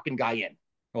the fucking guy in.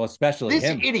 Well, especially This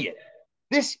him. idiot,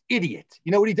 this idiot,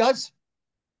 you know what he does?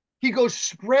 He goes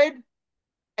spread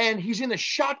and he's in the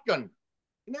shotgun.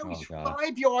 And now Oh he's God.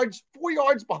 5 yards, 4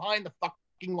 yards behind the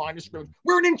fucking line of scrimmage.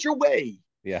 We're an inch away.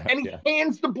 Yeah. And he Yeah.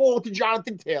 hands the ball to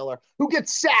Jonathan Taylor, who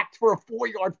gets sacked for a 4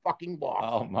 yard fucking loss.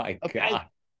 Oh my Okay. God.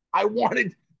 I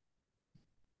wanted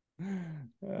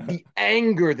the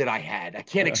anger that I had. I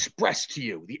can't express to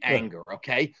you the anger.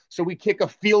 Okay. So we kick a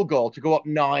field goal to go up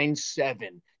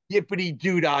 9-7. Yippity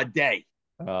doo dah day.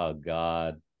 Oh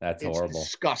God. That's It's horrible.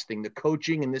 disgusting. The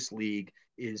coaching in this league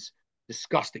is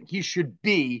disgusting. He should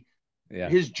be, Yeah.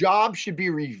 his job should be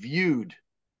reviewed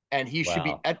and he should be,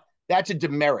 Wow. that's a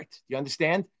demerit. Do you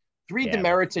understand? Three Yeah, but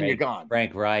demerits and you're gone.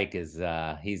 Frank Reich is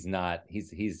he's not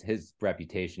he's his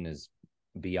reputation is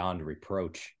beyond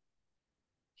reproach.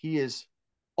 He is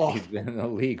He's awful. been in the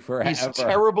league He's forever.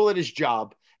 terrible at his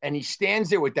job. And he stands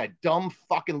there with that dumb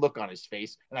fucking look on his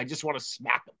face. And I just want to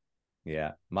smack him.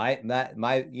 Yeah. My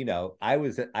I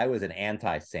was an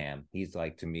anti-Sam. He's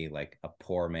like to me like a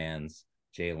poor man's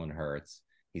Jalen Hurts.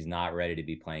 He's not ready to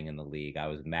be playing in the league. I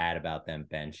was mad about them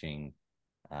benching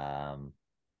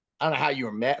I don't know how you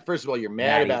were mad. First of all, you're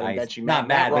mad Matty about him Ice. benching Not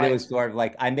Matt mad, but it was Ryan's. sort of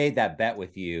like I made that bet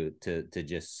with you to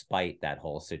just spite that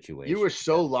whole You situation. were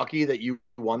so lucky that you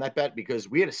won that bet because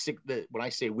we had a six. When I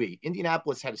say we,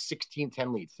 Indianapolis had a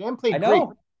 16-10 lead. Sam I played great.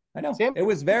 know. I know. Sam It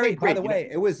was very, played by great. the way,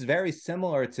 it was very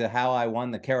similar to how I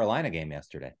won the Carolina game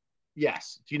yesterday.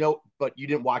 Yes. Do you know? But you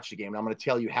didn't watch the game, and I'm going to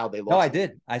tell you how they No, I lost.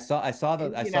 did. I saw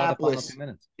the final 2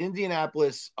 minutes.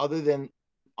 Indianapolis, other than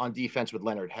on defense with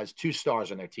Leonard, has 2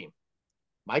 stars on their team: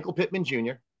 Michael Pittman Jr.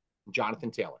 and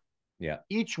Jonathan Taylor. Yeah.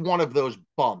 Each one of those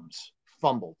bums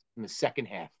fumbled in the second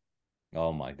half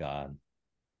Oh my God.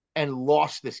 and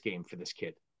lost this game for this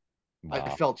kid. I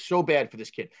Wow. felt so bad for this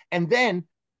kid. And then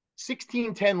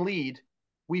 16-10 lead,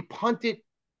 we punt it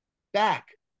back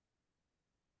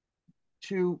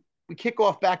we kick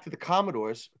off back to the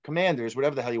Commanders,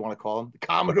 whatever the hell you want to call them, the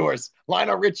Commodores,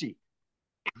 Lionel Richie.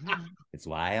 It's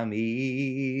why I'm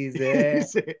easy.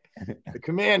 The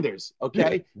Commanders,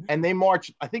 okay? And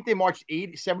I think they marched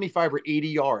 75 or 80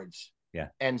 yards. Yeah.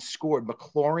 And scored.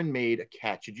 McLaurin made a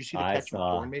catch. Did you see the I catch saw.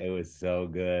 McLaurin made? It was so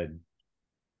good.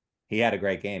 He had a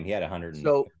great game. He had 150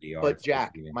 So, yards. but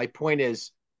Jack, my point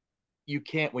is, you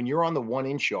can't, when you're on the 1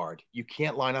 inch yard, you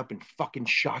can't line up in fucking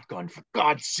shotgun. For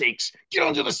God's sakes, get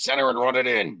onto the center and run it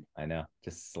in. I know.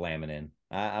 Just slam it in.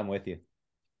 I'm with you.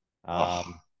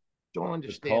 Don't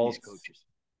understand these coaches.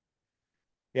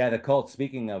 Yeah, the Colts.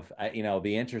 Speaking of, it'll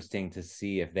be interesting to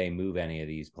see if they move any of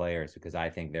these players because I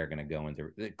think they're going to go into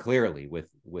clearly with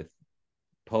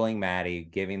pulling Matty,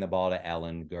 giving the ball to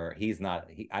Ellinger. He's not.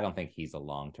 I don't think he's a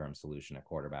long-term solution at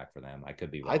quarterback for them. I could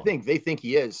be wrong. I think they think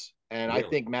he is, and really? I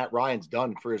think Matt Ryan's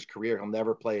done for his career. He'll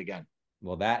never play again.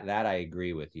 Well, that I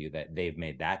agree with you that they've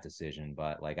made that decision,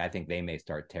 but like I think they may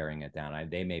start tearing it down.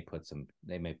 They may put some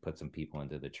people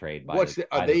into the trade by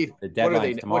the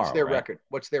deadline tomorrow. What's their record?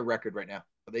 What's their record right now?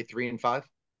 Are they 3-5?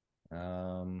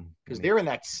 Because they're in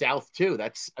that South too.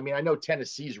 I know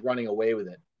Tennessee's running away with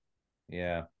it.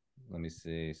 Yeah. Let me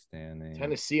see standing.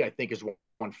 Tennessee, I think, has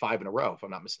won 5 in a row, if I'm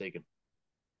not mistaken.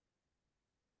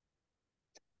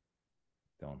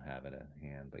 Don't have it at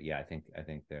hand, but yeah, I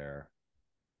think they're.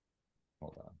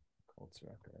 Hold on, Colts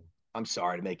record. I'm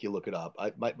sorry to make you look it up.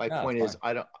 My point is,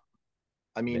 I don't.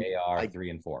 I mean, they are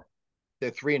 3-4.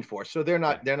 They're 3-4, so they're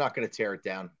not. Yeah. They're not going to tear it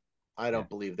down. I don't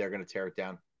believe they're going to tear it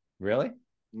down. Really?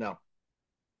 No.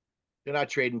 They're not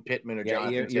trading Pittman or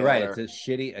Jonathan You're Taylor. right. It's a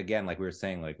shitty again, like we were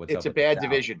saying. Like it's a bad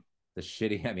division. the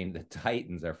shitty. I mean, the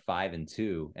Titans are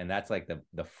 5-2, and that's like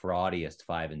the fraudiest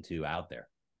 5-2 out there.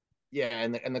 Yeah,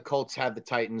 and the Colts have the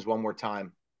Titans one more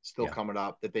time still Yeah. coming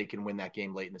up that they can win that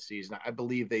game late in the season. I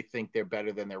believe they think they're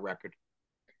better than their record.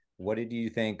 What did you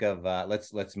think of?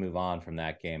 Let's move on from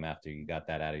that game after you got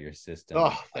that out of your system and Oh,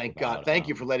 talk thank God. about Thank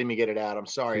you for letting me get it out. I'm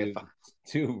sorry if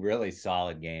two two really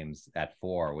solid games at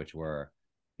 4, which were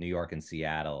New York and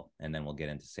Seattle, and then we'll get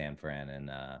into San Fran and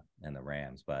the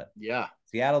Rams. But yeah.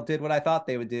 Seattle did what I thought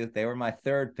they would do. They were my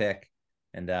third pick,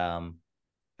 and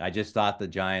I just thought the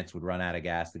Giants would run out of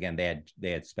gas again.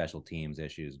 They had special teams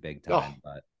issues big Oh, time,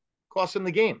 but cost them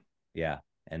the game. yeah,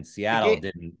 and The Seattle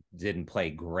game didn't play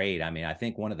great. I mean, I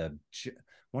think one of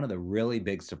the really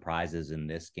big surprises in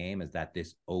this game is that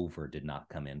this over did not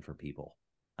come in for people.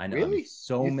 I know. I mean, really?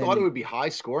 so You thought it many would be high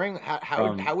scoring? How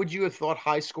from would you have thought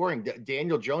high scoring?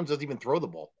 Daniel Jones doesn't even throw the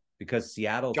ball. because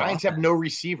Seattle's Giants have offense no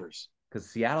receivers. because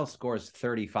Seattle scores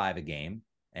 35 a game,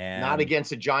 Not and against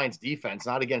the Giants defense,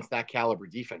 not against that caliber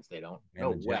defense. They don't.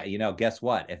 No way. guess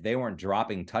what? If they weren't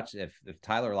dropping if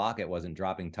Tyler Lockett wasn't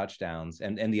dropping touchdowns,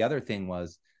 and the other thing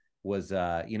was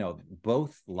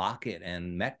both Lockett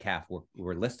and Metcalf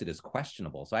were listed as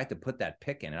questionable, so I had to put that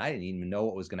pick in, and I didn't even know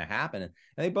what was going to happen, and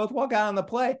they both walk out on the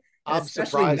play, and I'm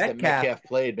surprised that Metcalf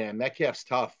played, man. Metcalf's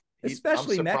tough. I'm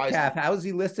Especially surprised. Metcalf. How is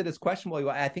he listed as questionable?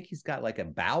 I think he's got like a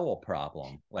bowel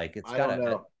problem. Like it's I got don't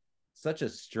know. such a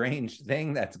strange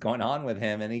thing that's going on with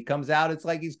him, and he comes out. It's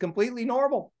like he's completely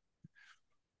normal.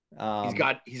 Um.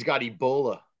 He's got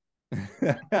Ebola.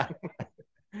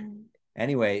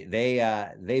 Anyway,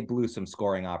 they blew some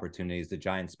scoring opportunities. The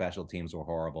Giants' special teams were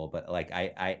horrible, but like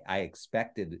I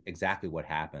expected exactly what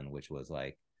happened, which was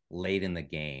like late in the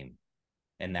game,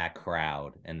 and that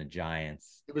crowd and the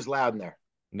Giants It was loud in there.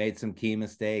 made some key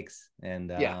mistakes,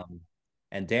 Yeah.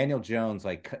 and Daniel Jones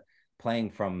like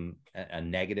playing from a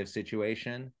negative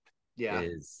situation Yeah.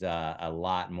 is a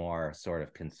lot more sort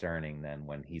of concerning than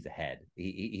when he's ahead.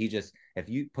 He just, if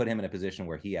you put him in a position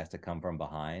where he has to come from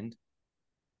behind,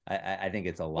 I think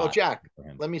it's a Well, lot Jack, for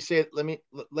him.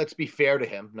 let's be fair to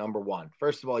him. Number one,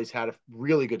 first of all, he's had a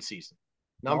really good season.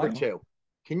 Oh, I Number know. two,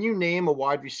 can you name a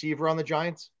wide receiver on the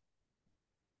Giants?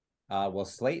 Well,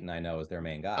 Slayton I know is their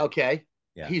main guy. Okay.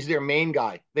 Yeah, He's their main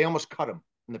guy. They almost cut him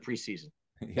in the preseason.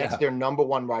 That's yeah, their number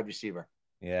one wide receiver.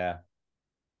 yeah,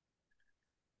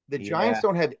 The Giants yeah.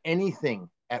 don't have anything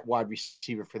at wide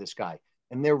receiver for this guy.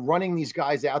 And they're running these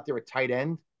guys out there at tight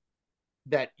end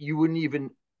that you wouldn't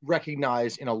even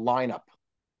recognize in a lineup.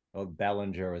 Well,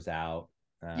 Bellinger was out,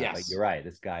 but you're Yes. right.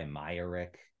 This guy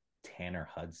Myrick, Tanner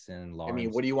Hudson, I mean,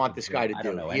 Lawrence what do you want this guy Tinder. to I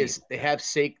don't do? know He any of is these they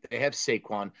guys. have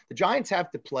Saquon. The Giants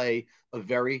have to play a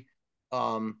very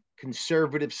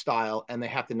conservative style and they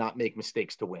have to not make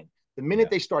mistakes to win. The minute Yeah,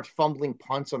 they start fumbling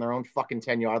punts on their own fucking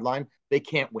 10-yard line, they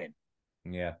can't win.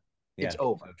 yeah, It's yeah.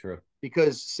 over. So true.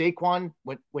 Because Saquon,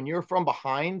 when you're from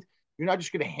behind, you're not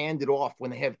just going to hand it off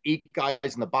when they have 8 guys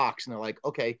in the box and they're like,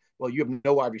 okay, well, you have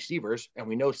no wide receivers and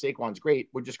we know Saquon's great.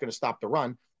 We're just going to stop the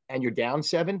run and you're down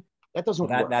 7. That Well, doesn't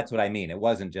that work. that's what I mean. It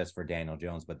wasn't just for Daniel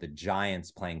Jones, but the Giants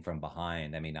playing from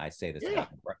behind. I mean, Yeah, I they're say this not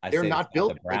about the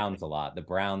built. Browns a lot. The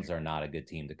Browns are not a good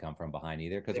team to come from behind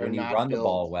either, because They're when you not run the built.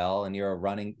 ball well and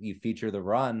you feature the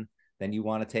run, then you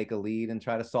want to take a lead and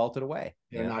try to salt it away.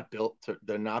 They're not built to.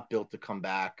 They're not built to come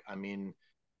back. I mean,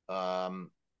 um,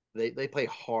 they play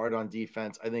hard on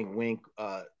defense. I think Wink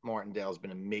Martindale's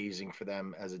been amazing for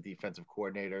them as a defensive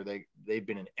coordinator. They've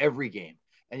been in every game,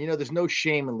 and there's no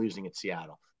shame in losing at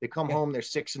Seattle. They come Yeah, home, they're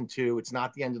 6-2. It's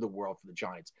not the end of the world for the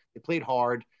Giants. They played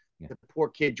hard. yeah, The poor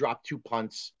kid dropped 2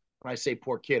 punts. When I say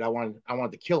poor kid, I wanted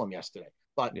to kill him yesterday,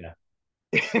 but yeah.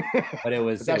 But but it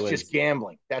that's just was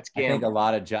gambling. That's I think a gambling.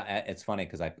 lot of it's funny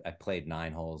because I played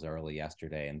 9 holes early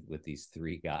yesterday and with these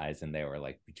 3 guys, and they were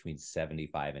like between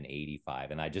 75 and 85,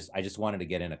 and I just wanted to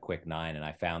get in a quick 9, and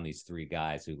I found these 3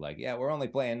 guys who like, yeah, we're only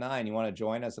playing 9, you want to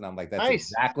join us? And I'm like, that's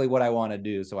Nice, exactly what I want to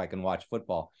do so I can watch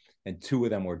football. And 2 of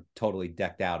them were totally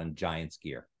decked out in Giants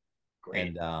gear,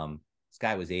 great. and this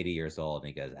guy was 80 years old, and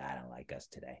he goes, I don't like us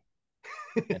today.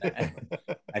 And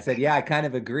I said, yeah, I kind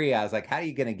of agree. I was like, how are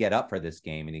you going to get up for this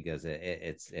game? And he goes,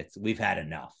 it's we've had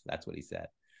enough. That's what he said.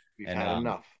 We've And had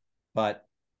enough. but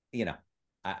you know,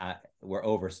 we're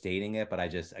overstating it. But I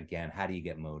just, again, how do you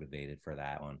get motivated for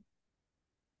that one?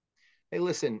 Hey,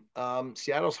 listen,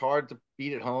 Seattle's hard to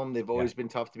beat at home. They've Yeah, always been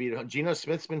tough to beat at home. Geno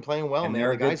Smith's been playing well, and man. they're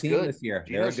The a good guy's team good. this year.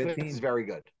 They're Geno a good Smith is team. very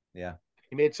good. Yeah,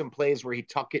 He made some plays where he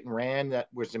tucked it and ran that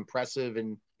was impressive,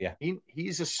 and yeah,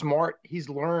 he's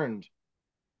learned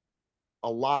a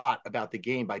lot about the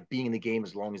game by being in the game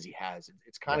as long as he has.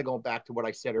 It's kind yeah, of going back to what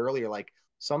I said earlier. Like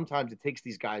sometimes it takes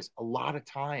these guys a lot of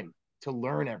time to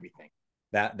learn everything.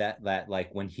 That like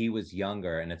when he was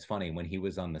younger, and it's funny when he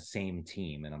was on the same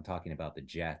team, and I'm talking about the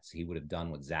Jets, he would have done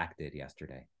what Zach did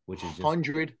yesterday, which is just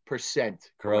 100%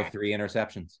 throw correct. 3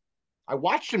 interceptions. I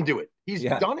watched him do it. He's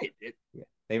Yeah, done it.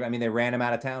 yeah. I mean, they ran him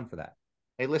out of town for that.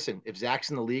 Hey, listen, if Zach's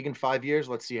in the league in 5 years,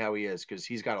 let's see how he is because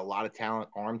he's got a lot of talent,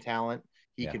 arm talent.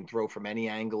 He Yeah, can throw from any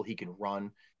angle. He can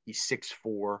run. He's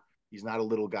 6'4". He's not a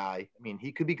little guy. I mean,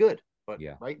 he could be good, but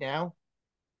yeah. right now,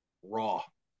 raw.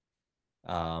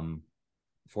 Um,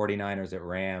 49ers at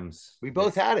Rams. We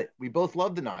both This, had it. We both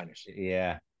love the Niners.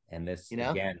 yeah. And this You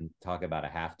know, again, talk about a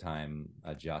halftime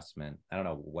adjustment. I don't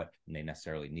know what they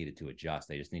necessarily needed to adjust.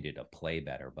 They just needed to play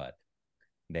better, but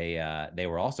they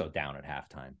were also down at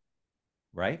halftime,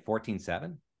 right?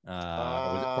 14-7. Or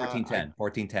was it I 14-10?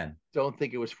 14-10. don't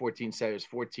think it was 14-7. It was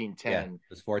Yeah, 14-10. it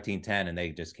was 14-10, and they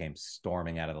just came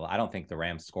storming out of the. I don't think the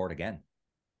Rams scored again.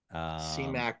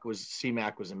 C-Mac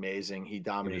was amazing. He It was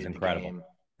dominated the incredible. game.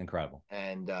 Incredible.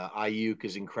 And Ayuk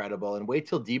is incredible. And wait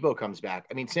till Debo comes back.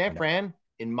 I mean, San I know. Fran,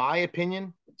 in my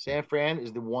opinion, Yeah. San Fran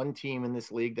is the one team in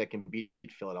this league that can beat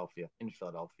Philadelphia in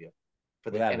Philadelphia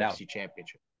for the Without a doubt. NFC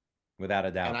Championship. Without a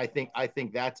And doubt. I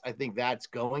think that's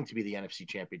going to be the NFC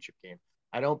Championship game.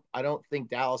 I don't think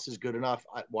Dallas is good enough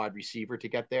at wide receiver to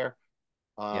get there.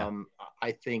 Yeah.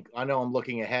 I know I'm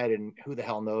looking ahead, and who the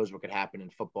hell knows what could happen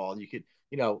in football.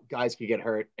 Guys could get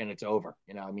hurt and it's over.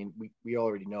 I mean, we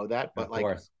already know that. Of But like,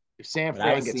 course. if San But I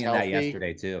Fran was gets seeing that healthy,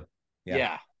 yesterday too. Yeah.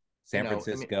 yeah, San I mean,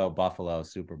 Francisco, Buffalo,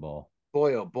 Super Bowl.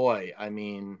 boy, oh boy, I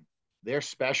mean, they're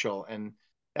special, and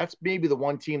that's maybe the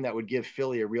one team that would give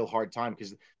Philly a real hard time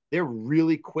because they're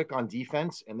really quick on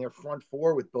defense, and their front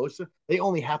four with Bosa, they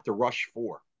only have to rush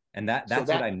four. And So that's what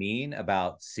that I mean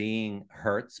about seeing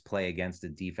Hertz play against a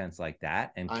defense like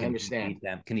that. And I can he understand. beat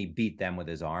them? Can he beat them with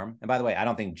his arm? And by the way, I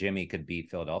don't think Jimmy could beat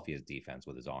Philadelphia's defense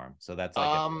with his arm. So that's like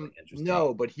a really interesting.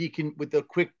 No, but he can with the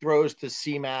quick throws to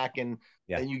C-Mac and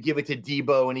Yeah. and you give it to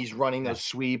Debo and he's running Yeah. those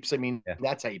sweeps. I mean, Yeah.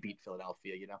 that's how you beat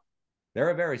Philadelphia. They're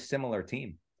a very similar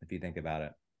team if you think about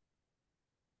it.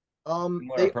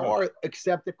 Similar They approach. are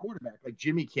except the quarterback. Like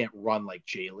Jimmy can't run like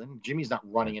Jalen. Jimmy's not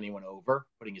Right. running anyone over,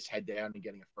 putting his head down and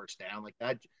getting a first down like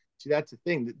that. See, that's the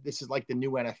thing. This is like the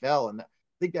new NFL, and I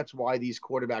think that's why these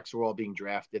quarterbacks are all being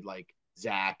drafted, like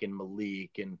Zach and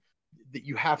Malik, and that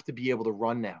you have to be able to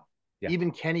run now. Yeah.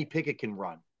 Even Kenny Pickett can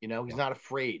run. He's Yeah. not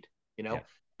afraid. You Yeah. know,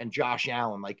 and Josh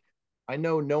Allen. Like I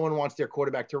know no one wants their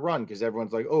quarterback to run because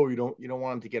everyone's like, oh, you don't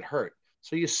want him to get hurt.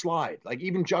 So you slide. Like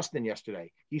even Justin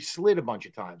yesterday, he slid a bunch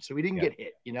of times, so he didn't Yeah. get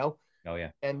hit. Oh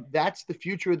yeah. And that's the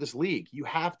future of this league. You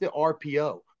have to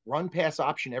RPO, run pass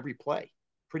option every play.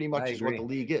 Pretty I much is what the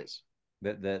agree. league is.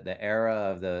 The era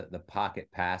of the pocket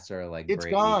passer like It's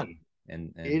gone. Brady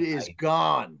and It is Ice,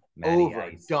 gone. Matty Over.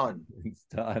 Ice, Done. it's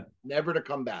done. Never to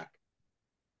come back.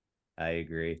 I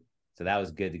agree. So that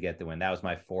was good to get the win. That was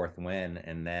my fourth win,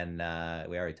 and then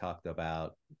we already talked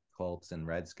about Colts and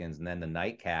Redskins, and then the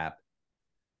nightcap,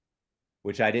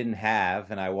 which I didn't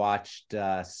have, and I watched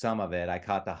some of it. I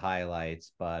caught the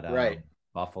highlights, but Right.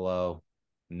 Buffalo,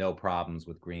 no problems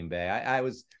with Green Bay. I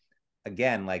was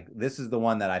again like this is the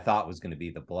one that I thought was going to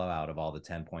be the blowout of all the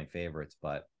 10-point favorites,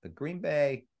 but the Green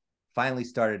Bay finally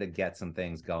started to get some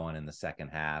things going in the second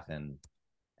half, and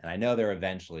I know they're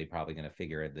eventually probably going to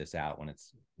figure this out when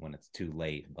it's too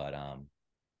late, but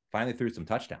finally threw some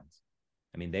touchdowns.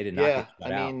 I mean, they did not Yeah. get I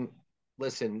shut out. mean,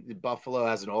 listen, Buffalo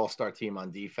has an all-star team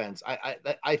on defense.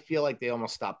 I feel like they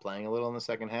almost stopped playing a little in the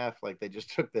second half. Like they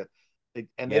just took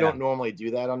and they Yeah, don't normally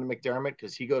do that on McDermott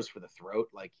because he goes for the throat.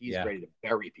 Like he's yeah, ready to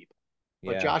bury people.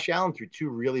 But yeah, Josh Allen threw two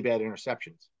really bad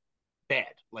interceptions.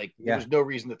 Bad. Like there yeah, was no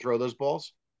reason to throw those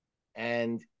balls.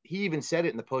 And he even said it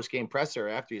in the post-game presser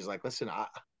after. He's like, "Listen, I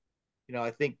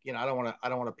think I don't want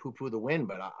to poo-poo the win,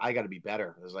 but I got to be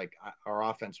better." It was like our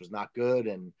offense was not good,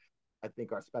 and I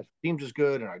think our special teams was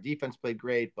good, and our defense played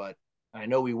great. But I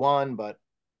know we won, but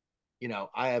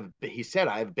he said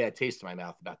I have a bad taste in my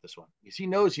mouth about this one because he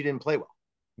knows he didn't play well,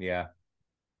 yeah.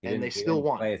 He and they didn't he still didn't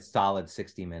won. play a solid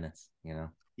 60 minutes, you know.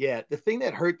 Yeah, the thing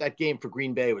that hurt that game for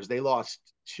Green Bay was they lost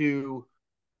two.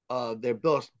 They're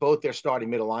both their starting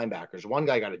middle linebackers. One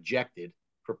guy got ejected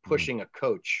for Mhm. pushing a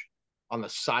coach on the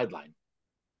sideline.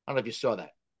 I don't know if you saw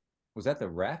that. Was that the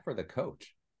ref or the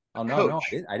coach? A Oh no, I coach.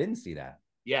 didn't. I didn't see that.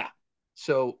 Yeah.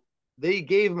 So they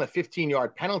gave him a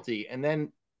 15-yard penalty, and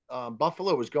then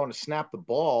Buffalo was going to snap the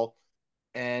ball,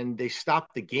 and they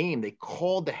stopped the game. They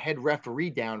called the head referee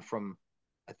down from,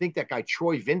 I think that guy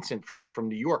Troy Vincent from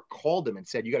New York called him and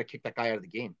said, "You got to kick that guy out of the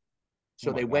game." Oh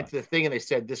So my they went god. to the thing and they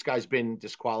said, "This guy's been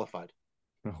disqualified,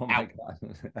 Oh my out."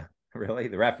 god. Really?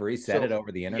 The referee said it So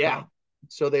over the yeah, intercom?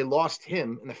 so they lost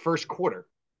him in the first quarter.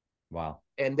 Wow.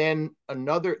 And then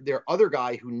their other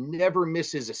guy who never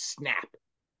misses a snap,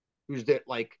 who's the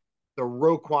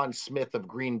Roquan Smith of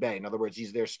Green Bay. In other words,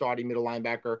 he's their starting middle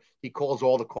linebacker. He calls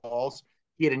all the calls.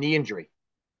 He had a knee injury,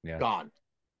 Yeah. gone.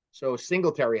 So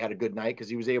Singletary had a good night because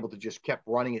he was able to just kept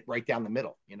running it right down the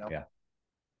middle. Yeah.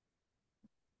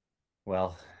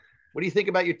 Well, What do you think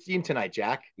about your team tonight,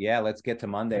 Jack? yeah, let's get to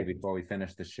Monday before we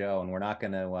finish the show. And we're not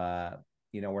going to,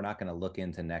 we're not going to look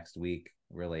into next week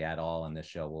really at all in this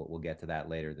show. We'll get to that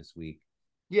later this week.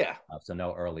 Yeah, So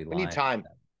no early we need line. time.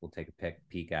 We'll take a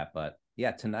peek at. But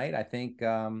yeah, tonight I think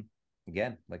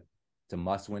again, like it's a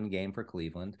must-win game for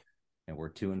Cleveland, and we're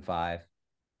 2-5.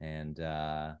 And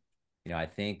I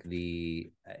think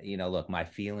look, my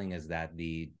feeling is that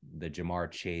the Jamar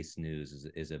Chase news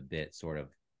is a bit sort of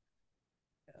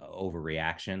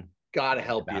overreaction Gotta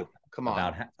help about you. Come on.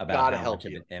 about Gotta how much help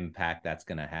of you. an impact that's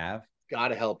going to have.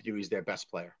 Gotta help you. He's their best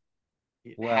player.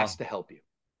 It has Well, to help you.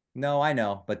 no, I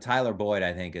know, but Tyler Boyd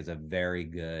I think is a very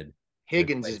good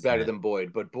Higgins is better replacement. than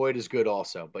Boyd, but Boyd is good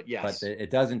also. But But yes, it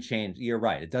doesn't change. You're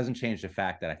right. It doesn't change the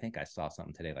fact that I think I saw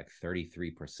something today, like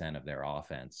 33% of their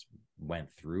offense went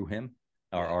through him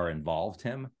yeah, or involved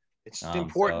him. it's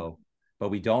important. So, but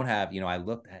we don't have, I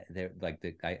looked at there, like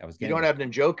I was You getting don't have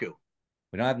Njoku.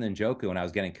 we don't have Njoku, and I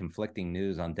was getting conflicting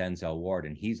news on Denzel Ward,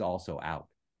 and he's also out.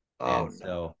 Oh And no.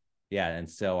 so, yeah, and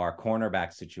so our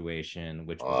cornerback situation,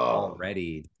 which was Oh,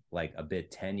 already like a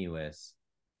bit tenuous,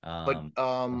 but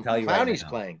I'll tell you right Clowney's now.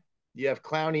 playing. You have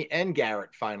Clowney and Garrett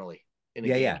finally in a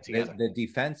Yeah, game yeah. together.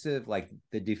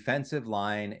 The defensive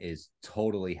line is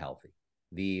totally healthy.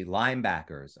 The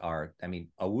linebackers are, I mean,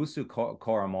 Owusu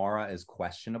Koromora is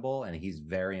questionable and he's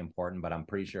very important, but I'm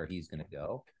pretty sure he's going to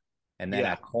go. And then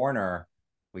Yeah, at corner,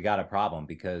 we got a problem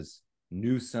because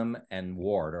Newsome and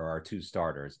Ward are our two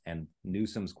starters, and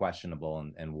Newsome's questionable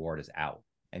and Ward is out.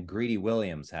 And Greedy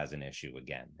Williams has an issue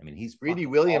again. I mean, he's Greedy fucking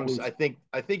Williams. always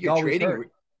I think he's always hurt.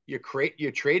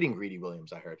 you're trading Greedy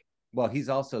Williams. I heard. Well, he's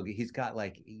got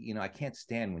like I can't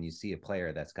stand when you see a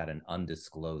player that's got an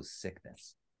undisclosed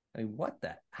sickness. I mean, what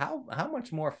the how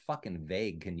much more fucking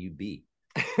vague can you be?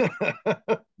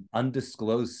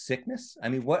 Undisclosed sickness? I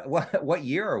mean, what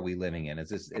year are we living in? Is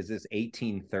this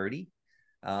 1830?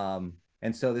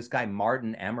 And so this guy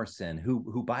Martin Emerson,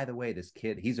 who by the way, this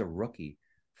kid, he's a rookie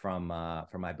from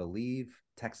I believe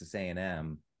Texas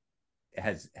A&M,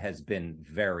 has been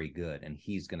very good, and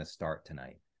he's going to start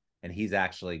tonight, and he's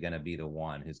actually going to be the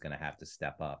one who's going to have to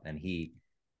step up. And he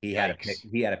had a pick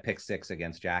Yikes. he had a pick six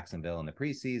against Jacksonville in the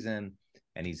preseason,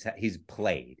 and he's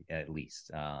played at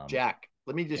least. Jack,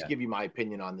 let me just Yeah, give you my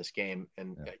opinion on this game,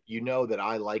 and yeah, you know that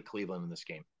I like Cleveland in this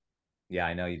game. yeah.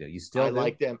 I know you do. You I still do.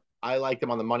 like them. I like them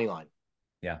on the money line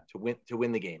Yeah, to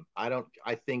win the game. I don't.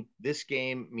 I think this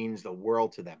game means the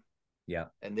world to them, yeah,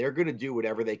 and they're going to do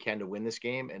whatever they can to win this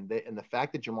game. And the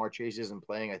fact that Jamar Chase isn't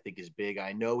playing, I think, is big.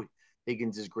 I know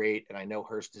Higgins is great, and I know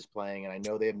Hurst is playing, and I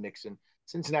know they have Mixon.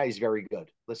 Cincinnati's very good.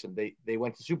 Listen, they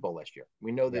went to Super Bowl last year.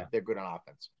 We know yeah. that they're good on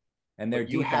offense, And their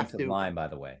but you have defensive to. line, by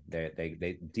the way,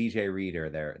 they DJ Reader,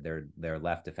 their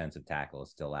left defensive tackle is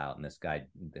still out, and this guy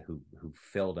who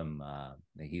filled him,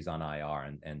 he's on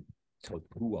IR, and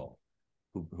Topuo,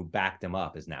 who backed him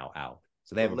up, is now out.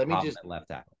 So they have a Let me problem just at left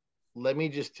tackle. let me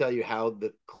just tell you how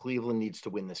the Cleveland needs to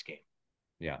win this game.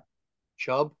 Yeah,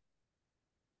 Chubb,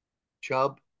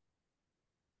 Chubb,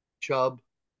 Chubb,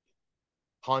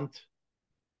 punt,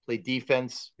 play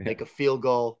defense, yeah, make a field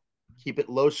goal, keep it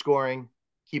low scoring,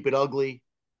 keep it ugly,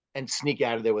 and sneak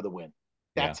out of there with a win.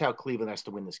 yeah. That's how Cleveland has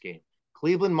to win this game.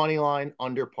 Cleveland money line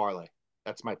under parlay.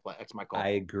 That's my play. That's my I call.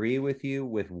 agree with you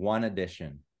with one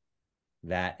addition,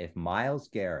 that if Miles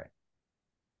Garrett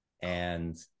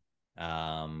and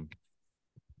um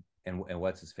and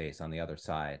what's his face on the other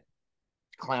side,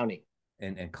 Clowney.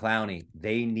 and Clowney,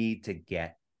 they need to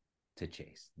get to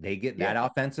Chase. They get Yeah. that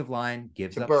offensive line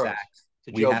gives To up Burrows. sacks.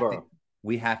 To We Joe have to Burrow.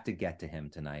 we have to get to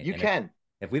him tonight. You And can.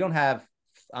 if we don't have,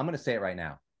 I'm going to say it right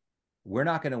now, we're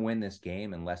not going to win this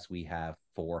game unless we have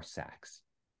 4 sacks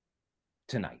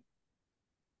tonight.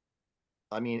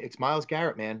 I mean, it's Miles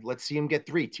Garrett, man. Let's see him get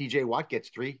three. TJ Watt gets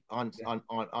three Yeah.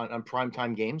 on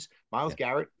primetime games. Miles Yeah.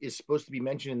 Garrett is supposed to be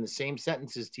mentioned in the same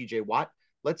sentence as TJ Watt.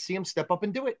 Let's see him step up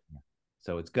and do it.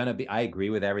 So it's going to be, I agree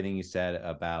with everything you said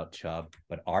about Chubb,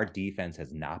 but our defense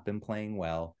has not been playing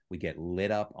well. We get lit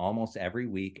up almost every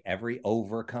week. Every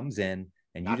over comes in,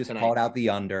 and you Not just tonight. called out the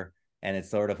under. And it's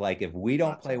sort of like, if we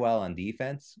don't Not play tonight. well on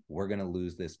defense, we're going to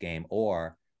lose this game,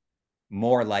 or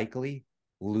more likely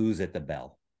lose at the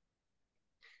bell.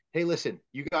 Hey, listen,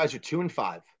 you guys are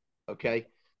 2-5. Yeah. Okay.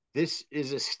 This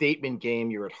is a statement game.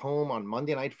 You're at home on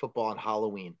Monday Night Football on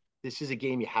Halloween. This is a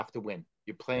game you have to win.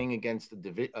 You're playing against a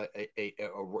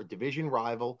division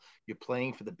rival. You're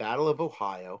playing for the Battle of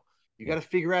Ohio. You got Yeah. to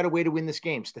figure out a way to win this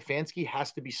game. Stefanski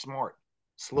has to be smart. I'm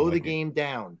Slow the with you. game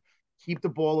down. Keep the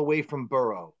ball away from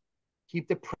Burrow. Keep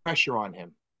the pressure on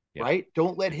him, Yeah. right?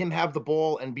 Don't let him have the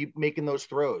ball and be making those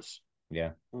throws.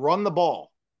 Yeah. Run the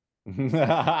ball.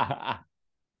 Let's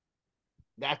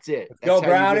That's it. That's go,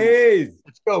 how you win this. Brownies.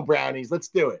 Let's go, Brownies. Let's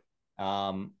do it.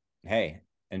 Hey,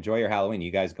 enjoy your Halloween.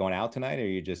 You guys going out tonight, or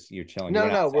you're chilling? You No,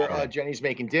 went no, out no. We're Saturday. Jenny's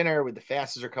making dinner. With the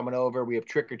fastest are coming over. We have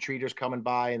trick or treaters coming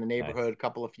by in the Nice. neighborhood.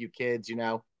 A few kids,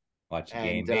 Watch a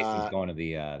game. and Mason's going to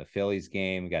the Phillies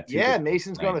game. We got two yeah, good games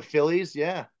Mason's going tonight. to Phillies.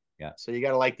 Yeah, Yeah. so you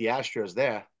got to like the Astros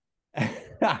there.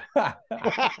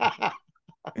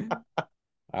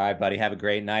 All right, buddy. Have a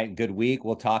great night. Good week.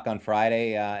 We'll talk on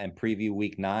Friday and preview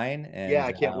week 9. Yeah, And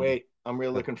I can't wait. I'm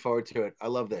really let's, looking forward to it. I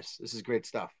love this. This is great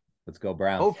stuff. let's go,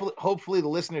 Browns. Hopefully the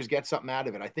listeners get something out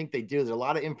of it. I think they do. There's a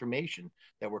lot of information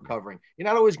that we're covering. You're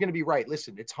not always going to be right.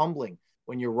 Listen, it's humbling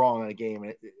when you're wrong on a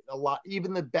game. A lot,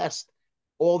 even the best,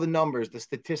 all the numbers, the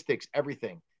statistics,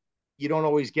 everything. You don't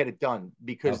always get it done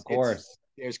because Of course.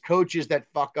 there's coaches that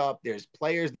fuck up, there's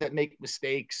players that make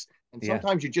mistakes, and Yeah.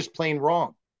 sometimes you're just plain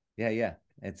wrong. Yeah. Yeah.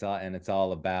 It's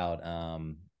all about,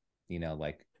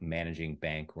 like managing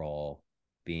bankroll,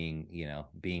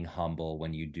 being humble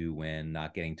when you do win,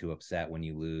 not getting too upset when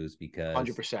you lose, because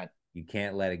 100%. you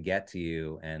can't let it get to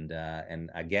you. And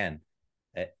again,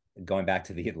 eh, going back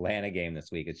to the Atlanta game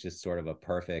this week, it's just sort of a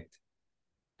perfect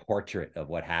portrait of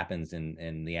what happens in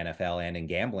the NFL and in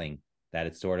gambling. That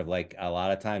it's sort of like a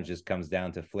lot of times just comes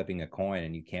down to flipping a coin,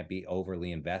 and you can't be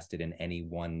overly invested in any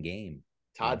one game.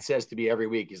 You Todd says to me every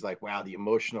week, he's like, wow, the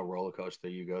emotional roller coaster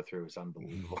you go through is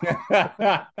unbelievable.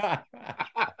 know?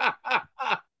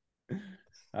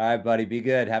 All right, buddy. Be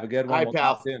good. Have a good All one. right, We'll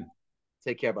talk pal. soon.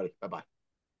 Take care, buddy. Bye bye.